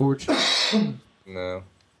Valley Forge? No,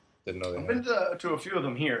 didn't know that. I've been to a few of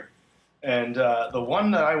them here, and the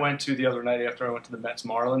one that I went to the other night after I went to the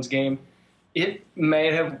Mets-Marlins game, it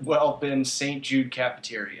may have well been St. Jude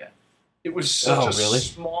Cafeteria. It was such a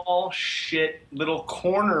small shit little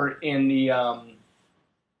corner in the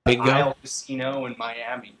Isle Casino in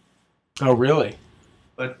Miami. Oh, really?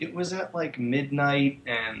 But it was at like midnight,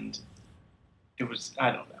 and it was,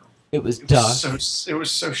 I don't know. It was dark. It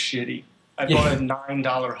was so shitty. I bought a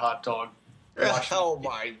 $9 hot dog. Oh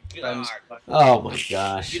my god! Oh my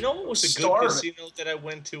gosh! You know what was a good casino that I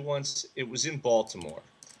went to once? It was in Baltimore,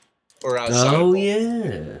 or outside. Oh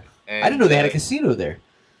yeah! And, I didn't know they had a casino there.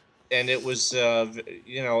 And it was,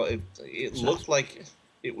 it looked like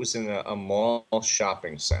it was in a mall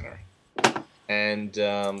shopping center, and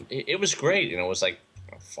it was great. It was like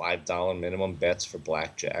 $5 minimum bets for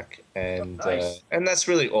blackjack, and and that's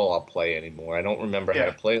really all I'll play anymore. I don't remember how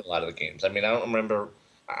to play a lot of the games. I mean, I don't remember.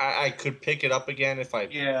 I could pick it up again if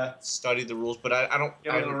I studied the rules, but I don't.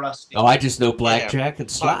 You're a little rusty. Oh, I just know blackjack and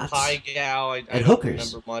slots. Pie Gal, I don't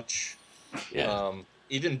hookers. remember much. Yeah.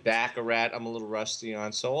 Even Baccarat, I'm a little rusty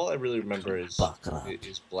on. So all I really remember is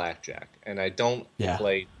blackjack, and I don't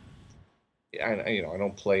play. I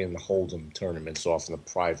don't play in the Hold'em tournaments off in the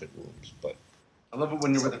private rooms, but I love it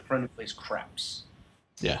when you're with a friend who plays craps.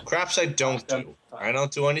 Yeah, craps I don't do. I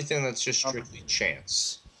don't do anything that's just strictly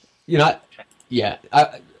chance. Yeah,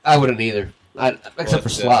 I wouldn't either. Except for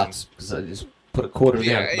slots, because I just put a quarter down.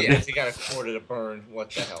 Yeah, if you got a quarter to burn, what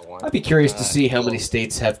the hell? I'd be curious to see how many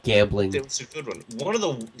states have gambling. It was a good one. One of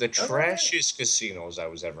the trashiest casinos I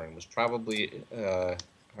was ever in was probably, I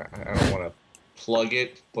don't want to plug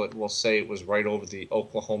it, but we'll say it was right over the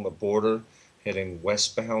Oklahoma border, heading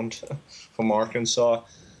westbound from Arkansas.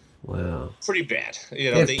 Wow. Pretty bad. They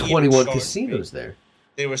have 21 casinos there.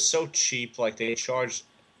 They were so cheap, like they charged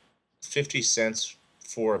 50 cents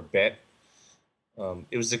for a bet.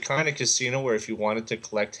 It was the kind of casino where if you wanted to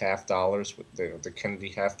collect $50, the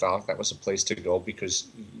Kennedy $50, that was a place to go, because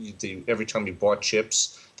every time you bought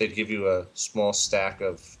chips, they'd give you a small stack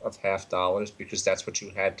of $50, because that's what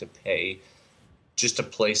you had to pay just to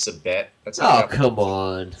place a bet. That's come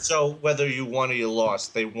on. So whether you won or you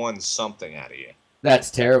lost, they won something out of you.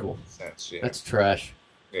 That's terrible. Yeah. That's trash.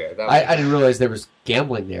 Yeah, I didn't realize there was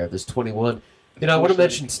gambling there. There's 21. I want to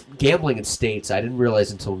mention gambling in states. I didn't realize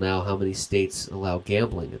until now how many states allow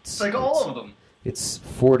gambling. It's like all of them. It's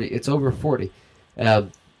 40. It's over 40.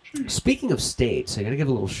 Speaking of states, I got to give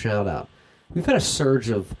a little shout out. We've had a surge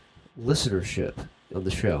of listenership on the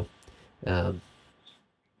show.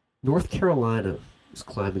 North Carolina is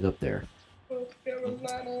climbing up there. North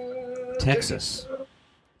Carolina. Texas,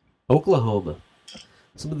 Oklahoma,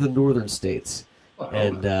 some of the northern states,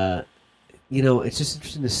 and it's just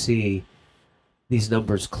interesting to see these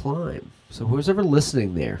numbers climb. So who's ever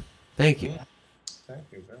listening there, thank you. Thank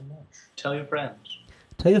you very much. Tell your friends.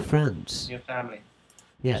 Tell your friends. Your family.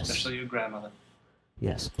 Yes. Especially your grandmother.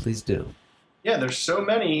 Yes, please do. Yeah, there's so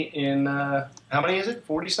many in, how many is it?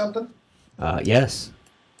 40-something? Yes.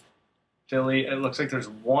 Philly, it looks like there's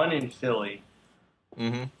one in Philly.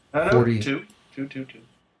 Mm-hmm. No, 40. Two.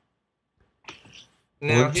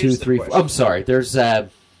 Now, 1, 2, 3, 4. I'm sorry, there's...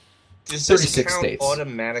 Does 36 this count states.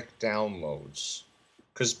 Automatic downloads?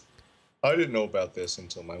 Because I didn't know about this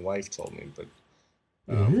until my wife told me, but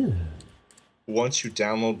once you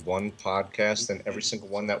download one podcast, then every single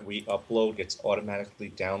one that we upload gets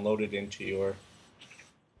automatically downloaded into your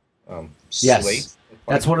slate.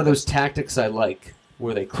 That's one of those tactics I like,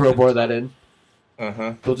 where they crowbar that in.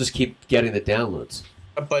 Uh-huh. They'll just keep getting the downloads.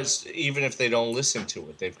 But even if they don't listen to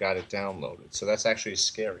it, they've got it downloaded. So that's actually a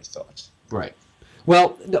scary thought. Right.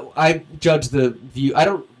 Well, no, I judge the view.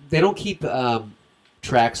 They don't keep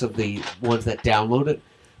tracks of the ones that download it.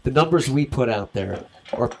 The numbers we put out there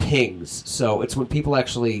are pings. So it's when people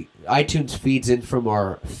actually... iTunes feeds in from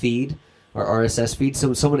our feed our RSS feed. So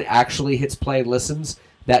when someone actually hits play and listens,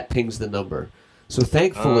 that pings the number. So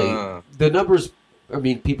thankfully, the numbers, I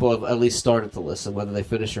mean, people have at least started to listen, whether they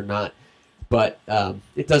finish or not. But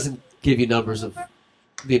it doesn't give you numbers of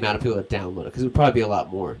the amount of people that download it, because it would probably be a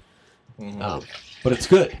lot more. Mm-hmm. But it's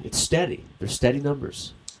good. It's steady. They're steady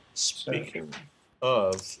numbers. Speaking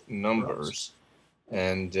of numbers,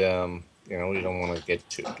 and we don't want to get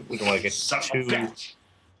too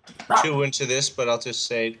into this, but I'll just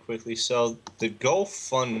say it quickly. So the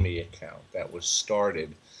GoFundMe account that was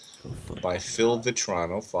started by Phil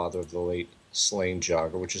Vitrano, father of the late slain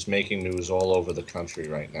jogger, which is making news all over the country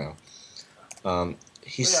right now.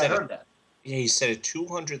 He said a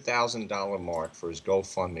 $200,000 mark for his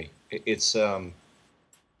GoFundMe. It's of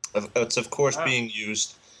course being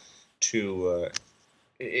used to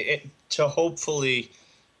hopefully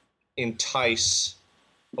entice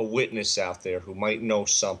a witness out there who might know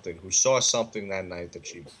something, who saw something that night that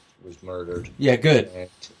she was murdered. Yeah, good. And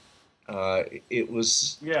it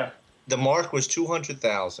was the mark was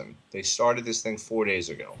 200,000. They started this thing 4 days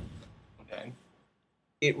ago. Okay.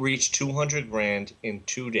 It reached 200 grand in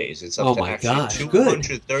 2 days. It's up to actually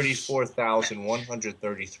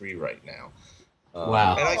 234,133 right now.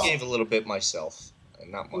 Wow. And I gave a little bit myself.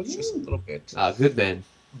 Not much, just a little bit. Good man.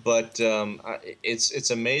 But it's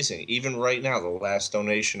amazing. Even right now, the last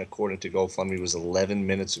donation, according to GoFundMe, was 11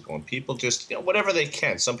 minutes ago. And people just, whatever they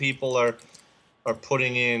can. Some people are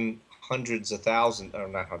putting in hundreds of thousands, or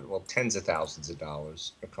not hundreds, well, tens of thousands of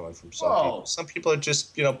dollars are coming from some people. Some people are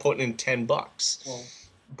just, putting in $10. Well,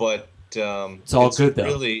 but it's all good, though.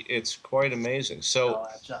 Really, it's quite amazing. So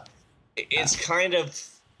it's kind of...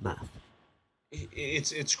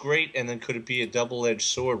 It's great, and then could it be a double-edged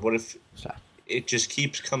sword? What if it just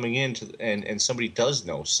keeps coming in and somebody does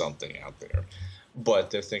know something out there, but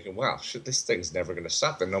they're thinking, wow, shit, this thing's never going to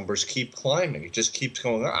stop. The numbers keep climbing. It just keeps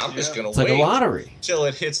going up. I'm just going to wait like a lottery till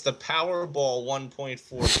it hits the Powerball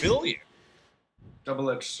 1.4 billion.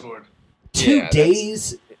 Double-edged sword. 2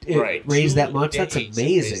 days raised that much? That's amazing.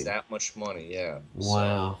 Raised that much money, yeah.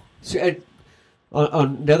 Wow. So,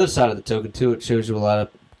 on the other side of the token, too, it shows you a lot of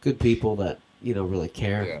good people that really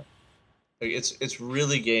care. Yeah, it's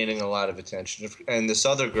really gaining a lot of attention. And this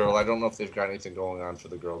other girl, I don't know if they've got anything going on for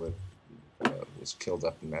the girl that was killed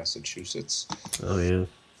up in Massachusetts. Oh yeah.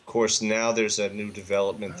 Of course, now there's a new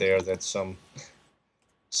development there that some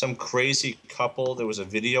crazy couple. There was a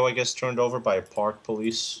video, I guess, turned over by a park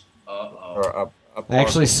police. Or a I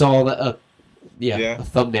actually saw that. A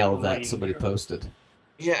thumbnail of that somebody posted.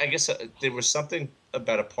 Yeah, I guess there was something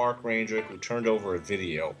about a park ranger who turned over a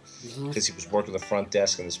video because he was working the front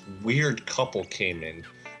desk, and this weird couple came in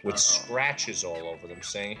with scratches all over them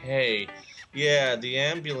saying, hey, the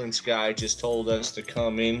ambulance guy just told us to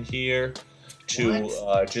come in here to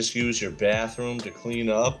just use your bathroom to clean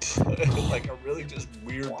up. Like a really just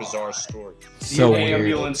weird, bizarre story. So the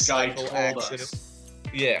ambulance guy told us.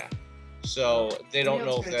 Yeah. So they don't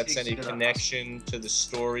know if that's any connection to the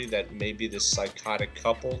story, that maybe this psychotic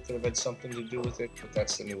couple could have had something to do with it, but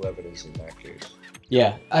that's the new evidence in that case.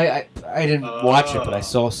 Yeah, I didn't watch it, but I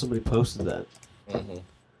saw somebody posted that. Mm-hmm.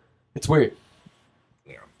 It's weird.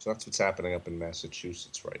 Yeah, so that's what's happening up in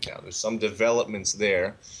Massachusetts right now. There's some developments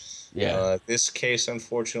there. Yeah. This case,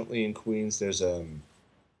 unfortunately, in Queens, there's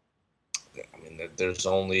there's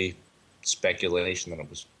only speculation that it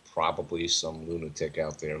was probably some lunatic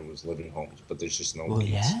out there who was living homes, but there's just no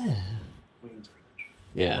leads.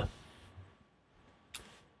 Yeah.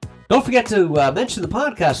 Don't forget to mention the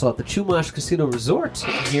podcast at the Chumash Casino Resort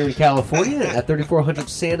here in California at 3400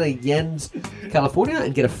 Santa Ynez, California,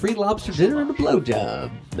 and get a free lobster dinner and a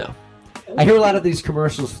blowjob. No. I hear a lot of these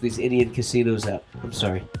commercials for these Indian casinos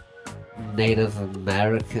Native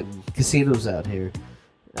American casinos out here.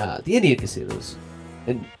 The Indian casinos.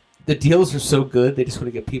 And the deals are so good, they just want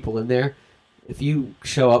to get people in there. If you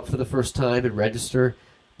show up for the first time and register,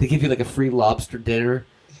 they give you like a free lobster dinner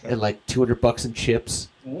and like $200 in chips.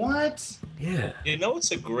 What? Yeah.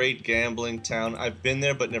 It's a great gambling town. I've been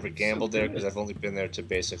there but never gambled there because I've only been there to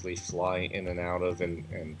basically fly in and out of and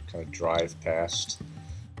kind of drive past.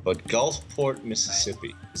 But Gulfport,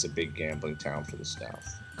 Mississippi is a big gambling town for the South.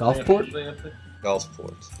 Gulfport?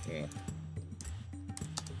 Gulfport, yeah.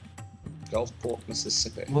 Gulfport,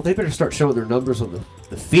 Mississippi. Well, they better start showing their numbers on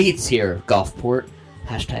the feeds here, Gulfport.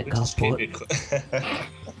 Hashtag Gulfport.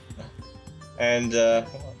 And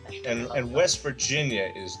West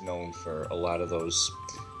Virginia is known for a lot of those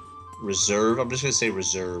reserve, I'm just going to say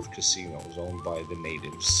reserve casinos owned by the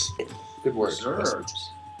natives. Good word. Reserves?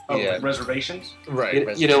 Oh, yeah. like reservations?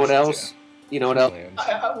 Right. You know what else? You know what else?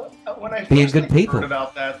 When I Being first good people. heard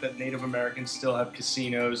about that Native Americans still have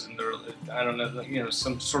casinos and they're, I don't know,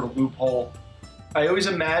 some sort of loophole. I always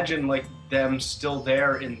imagine like them still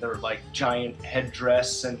there in their like giant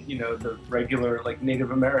headdress and the regular like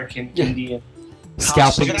Native American Indian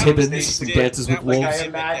Scalping costume. Tibbins and dances with Like wolves. I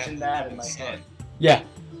imagine that in my head. Yeah.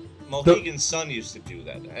 Mohegan's Sun used to do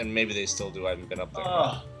that, and maybe they still do. I haven't been up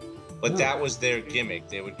there. But that was their gimmick.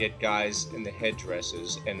 They would get guys in the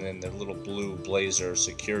headdresses and then their little blue blazer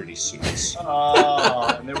security suits.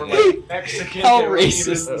 And they were like Mexican. How they were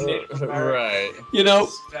racist. Right.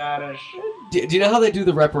 Spanish. Do you know how they do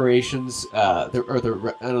the reparations? I don't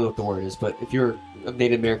know what the word is, but if you're of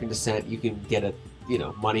Native American descent, you can get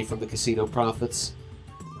money from the casino profits.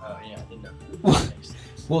 Oh yeah, I didn't know.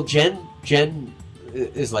 Well, Jen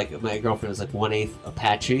is like, my girlfriend is like 1/8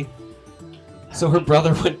 Apache. So her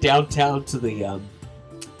brother went downtown to the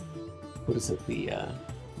what is it? The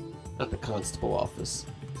not the constable office.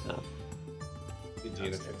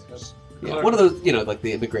 Indian affairs. Yeah, one of those, like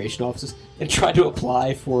the immigration offices, and tried to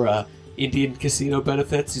apply for Indian casino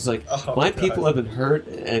benefits. He's like, my people have been hurt,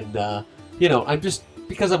 and I'm just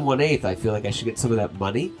because I'm 1/8. I feel like I should get some of that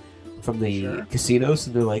money from the casinos,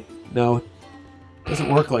 and they're like, no, it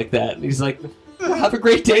doesn't work like that. And he's like, well, have a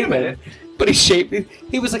great day, man. But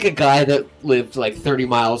he was like a guy that lived like 30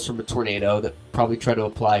 miles from a tornado that probably tried to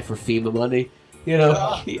apply for FEMA money,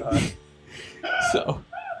 so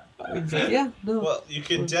he's like, yeah, no. Well, you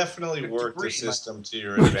can definitely work the system to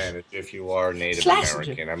your advantage if you are Native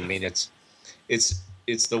American. I mean, it's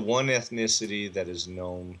the one ethnicity that is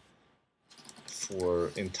known for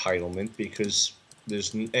entitlement because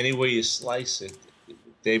there's any way you slice it,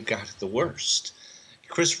 they've got it the worst.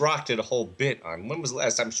 Chris Rock did a whole bit on when was the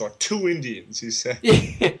last time I saw 2 Indians, he said.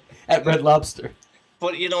 At Red Lobster.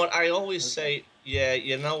 But you know what, I always say, yeah,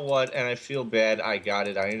 you know what, and I feel bad, I got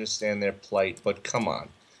it, I understand their plight, but come on.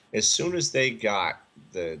 As soon as they got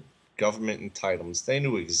the government entitlements, they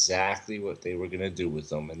knew exactly what they were going to do with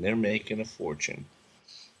them, and they're making a fortune.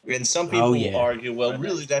 And some people will argue, well,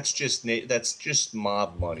 really, that's just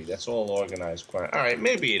mob money. That's all organized crime. All right,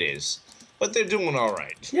 maybe it is. But they're doing all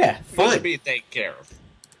right. Yeah, fine. They're being taken care of.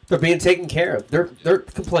 They're being taken care of. They're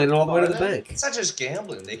complaining all the way to the bank. It's not just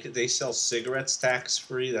gambling. They sell cigarettes tax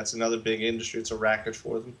free. That's another big industry. It's a racket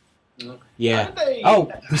for them. Yeah.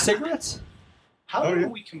 The cigarettes? How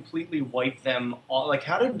did we completely wipe them all? Like,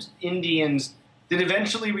 how did Indians? Did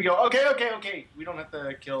eventually we go? Okay. We don't have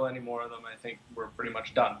to kill any more of them. I think we're pretty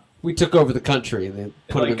much done. We took over the country and they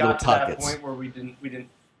put them in little pockets. pockets. That point where we didn't.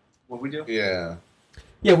 What we do? Yeah.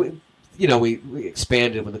 Yeah. We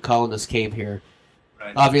expanded when the colonists came here.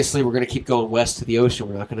 Right. Obviously, we're going to keep going west to the ocean.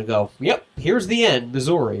 We're not going to go, yep, here's the end,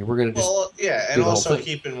 Missouri. We're going to just and also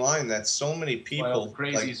keep in mind that so many people,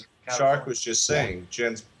 like Shark was just saying,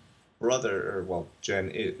 Jen's brother, Jen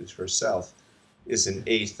is herself, is an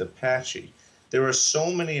 8th Apache. There are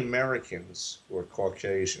so many Americans who are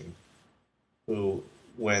Caucasian who,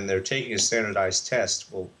 when they're taking a standardized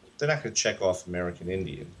test, they're not going to check off American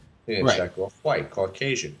Indian. They're going to check off white,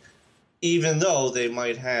 Caucasian. Even though they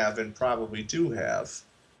might have, and probably do have,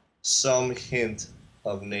 some hint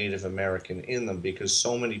of Native American in them, because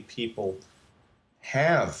so many people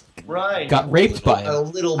have got raped by him. A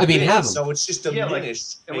little bit, have them. So it's just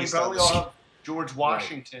diminished. And we probably all have George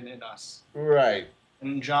Washington in us. Right.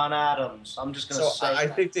 And John Adams. I'm just going to say I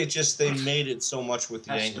think they made it so much with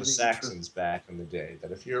the Anglo-Saxons back in the day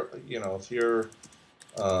that if you're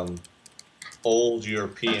old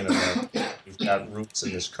European American, you've got roots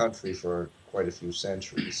in this country for quite a few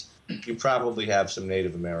centuries, you probably have some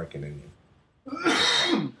Native American in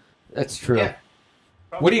you. That's true. Yeah,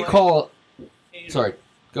 what do you call... Sorry.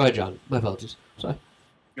 Go ahead, John. My apologies. Sorry.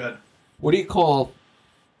 Good. What do you call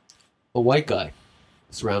a white guy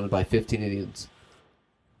surrounded by 15 Indians?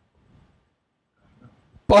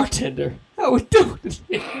 Bartender. How we doing?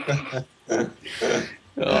 But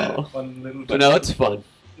no, it's fun.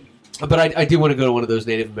 But I do want to go to one of those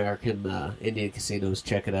Native American Indian casinos,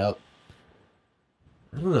 check it out.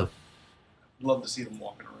 I don't know. I'd love to see them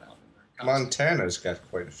walking around. Montana's got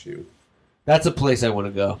quite a few. That's a place I want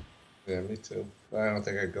to go. Yeah, me too. I don't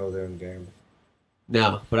think I'd go there and gamble.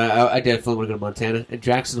 No, but I definitely want to go to Montana. And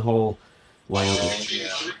Jackson Hole, Wyoming.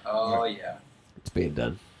 Oh, yeah. It's being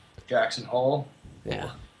done. Jackson Hole. Yeah.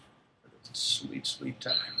 Sweet, sweet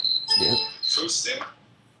time. Yeah.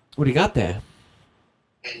 What do you got there?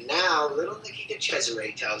 And now little Nicky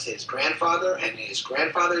DeCesare tells his grandfather and his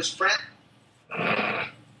grandfather's friend. I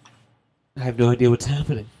have no idea what's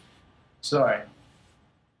happening. Sorry.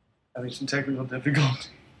 Having some technical difficulty.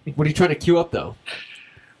 What are you trying to queue up, though?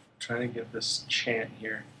 Trying to get this chant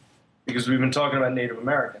here. Because we've been talking about Native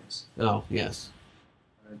Americans. Oh, yes.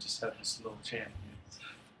 I just have this little chant.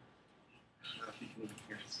 I don't know if you can even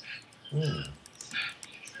hear it.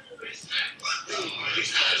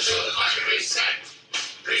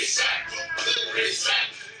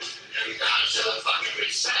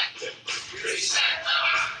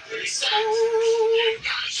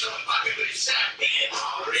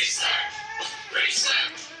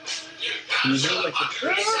 Can you hear like the...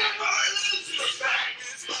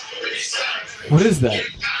 What is that?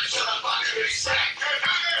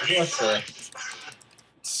 What's that?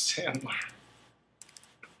 Sandler.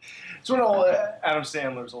 It's one of all Adam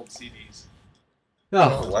Sandler's old CDs.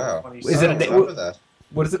 Oh, Oh, wow. Is it a I na- remember that.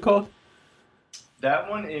 what is it called? That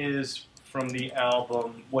one is from the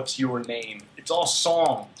album What's Your Name? It's all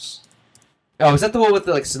songs. Oh, is that the one with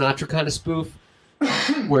the like Sinatra kind of spoof?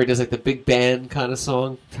 Where he does like the big band kind of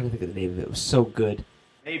song? I'm trying to think of the name of it. It was so good.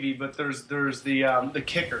 Maybe, but there's the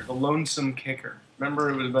kicker, the lonesome kicker.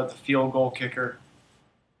 Remember, it was about the field goal kicker,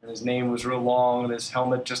 and his name was real long, and his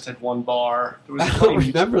helmet just had one bar. It was I don't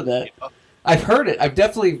remember that. I've heard it. I've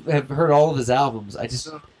definitely have heard all of his albums.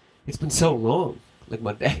 It's been so long, like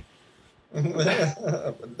my day.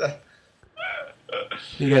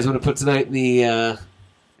 You guys want to put tonight in the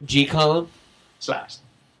G column? Slash.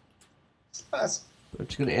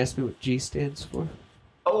 Aren't you going to ask me what G stands for?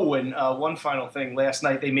 Oh, and one final thing. Last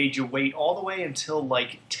night they made you wait all the way until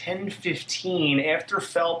like 10:15 after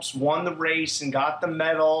Phelps won the race and got the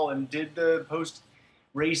medal and did the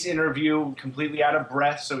post-race interview completely out of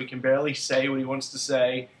breath so he can barely say what he wants to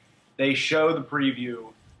say. They show the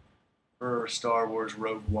preview for Star Wars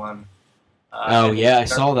Rogue One. Oh, yeah, I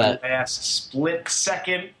saw that. Last split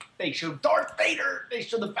second, they show Darth Vader. They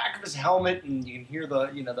show the back of his helmet, and you can hear the.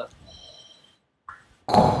 And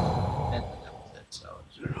that was it. So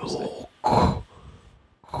it was really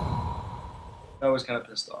I was kind of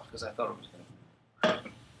pissed off because I thought it was going to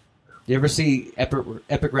happen. You ever see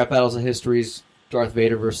Epic Rap Battles of History's Darth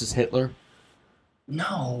Vader versus Hitler?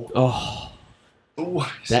 No. Oh,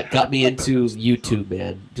 What? that got me into YouTube,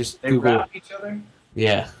 man. Just They Google. rap each other?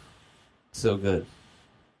 Yeah, so good.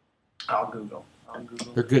 I'll Google.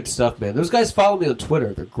 They're good stuff, man. Those guys follow me on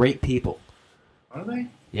Twitter. They're great people. Are they?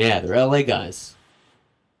 Yeah, they're LA guys.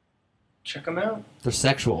 Check them out. They're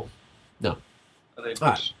sexual. No. Are they? All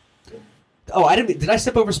right. Oh, I didn't. Did I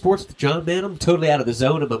step over sports with John, man? I'm totally out of the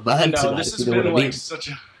zone in my mind No, tonight, this if has you know what been I like mean. such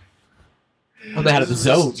a. I'm out of the This is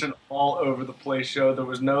zone. such an all over the place show. There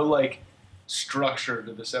was no like structure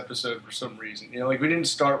to this episode for some reason. You know, like we didn't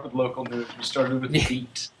start with local news. We started with Yeah.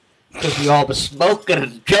 beat. Because we all been smoking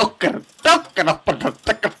and joking and talking up in the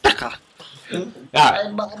ticka. All right.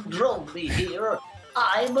 I'm Andromedy here.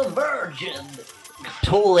 I'm a virgin.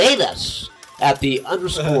 Tweet us at the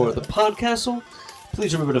Podcastle.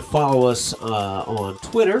 Please remember to follow us on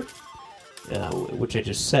Twitter, which I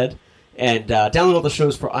just said, and download all the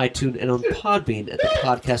shows for iTunes and on Podbean at the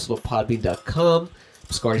Podcastle of Podbean.com,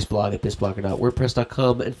 Biscardi's blog at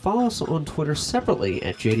bisblogger.wordpress.com, and follow us on Twitter separately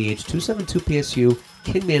at JDH272PSU,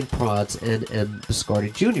 Kingman Prods, and M.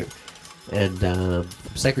 Biscardi Jr. And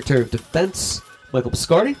from Secretary of Defense Michael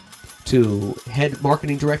Biscardi to Head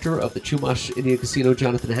Marketing Director of the Chumash Indian Casino,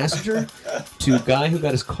 Jonathan Hassinger, to guy who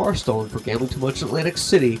got his car stolen for gambling too much in Atlantic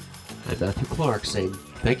City, I'm Matthew Clark saying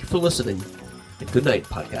thank you for listening, and good night,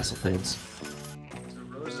 Podcastle fans, So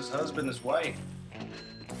Rose's husband is white.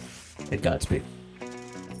 and Godspeed.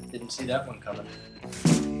 Didn't see that one coming.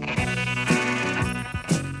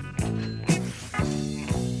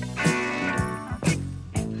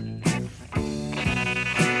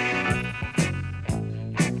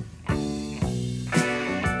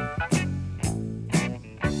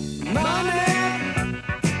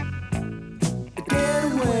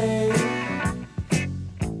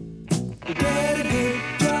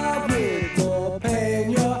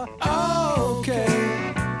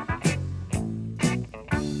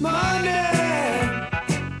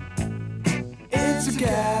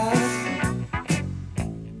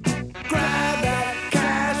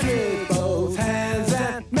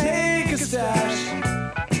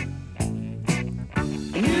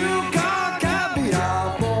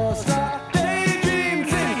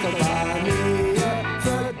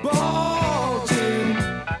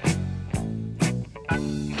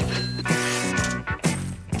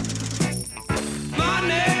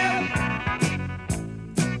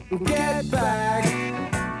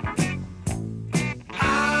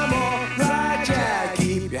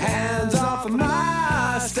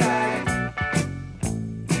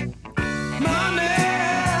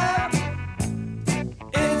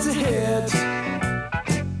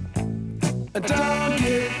 Don't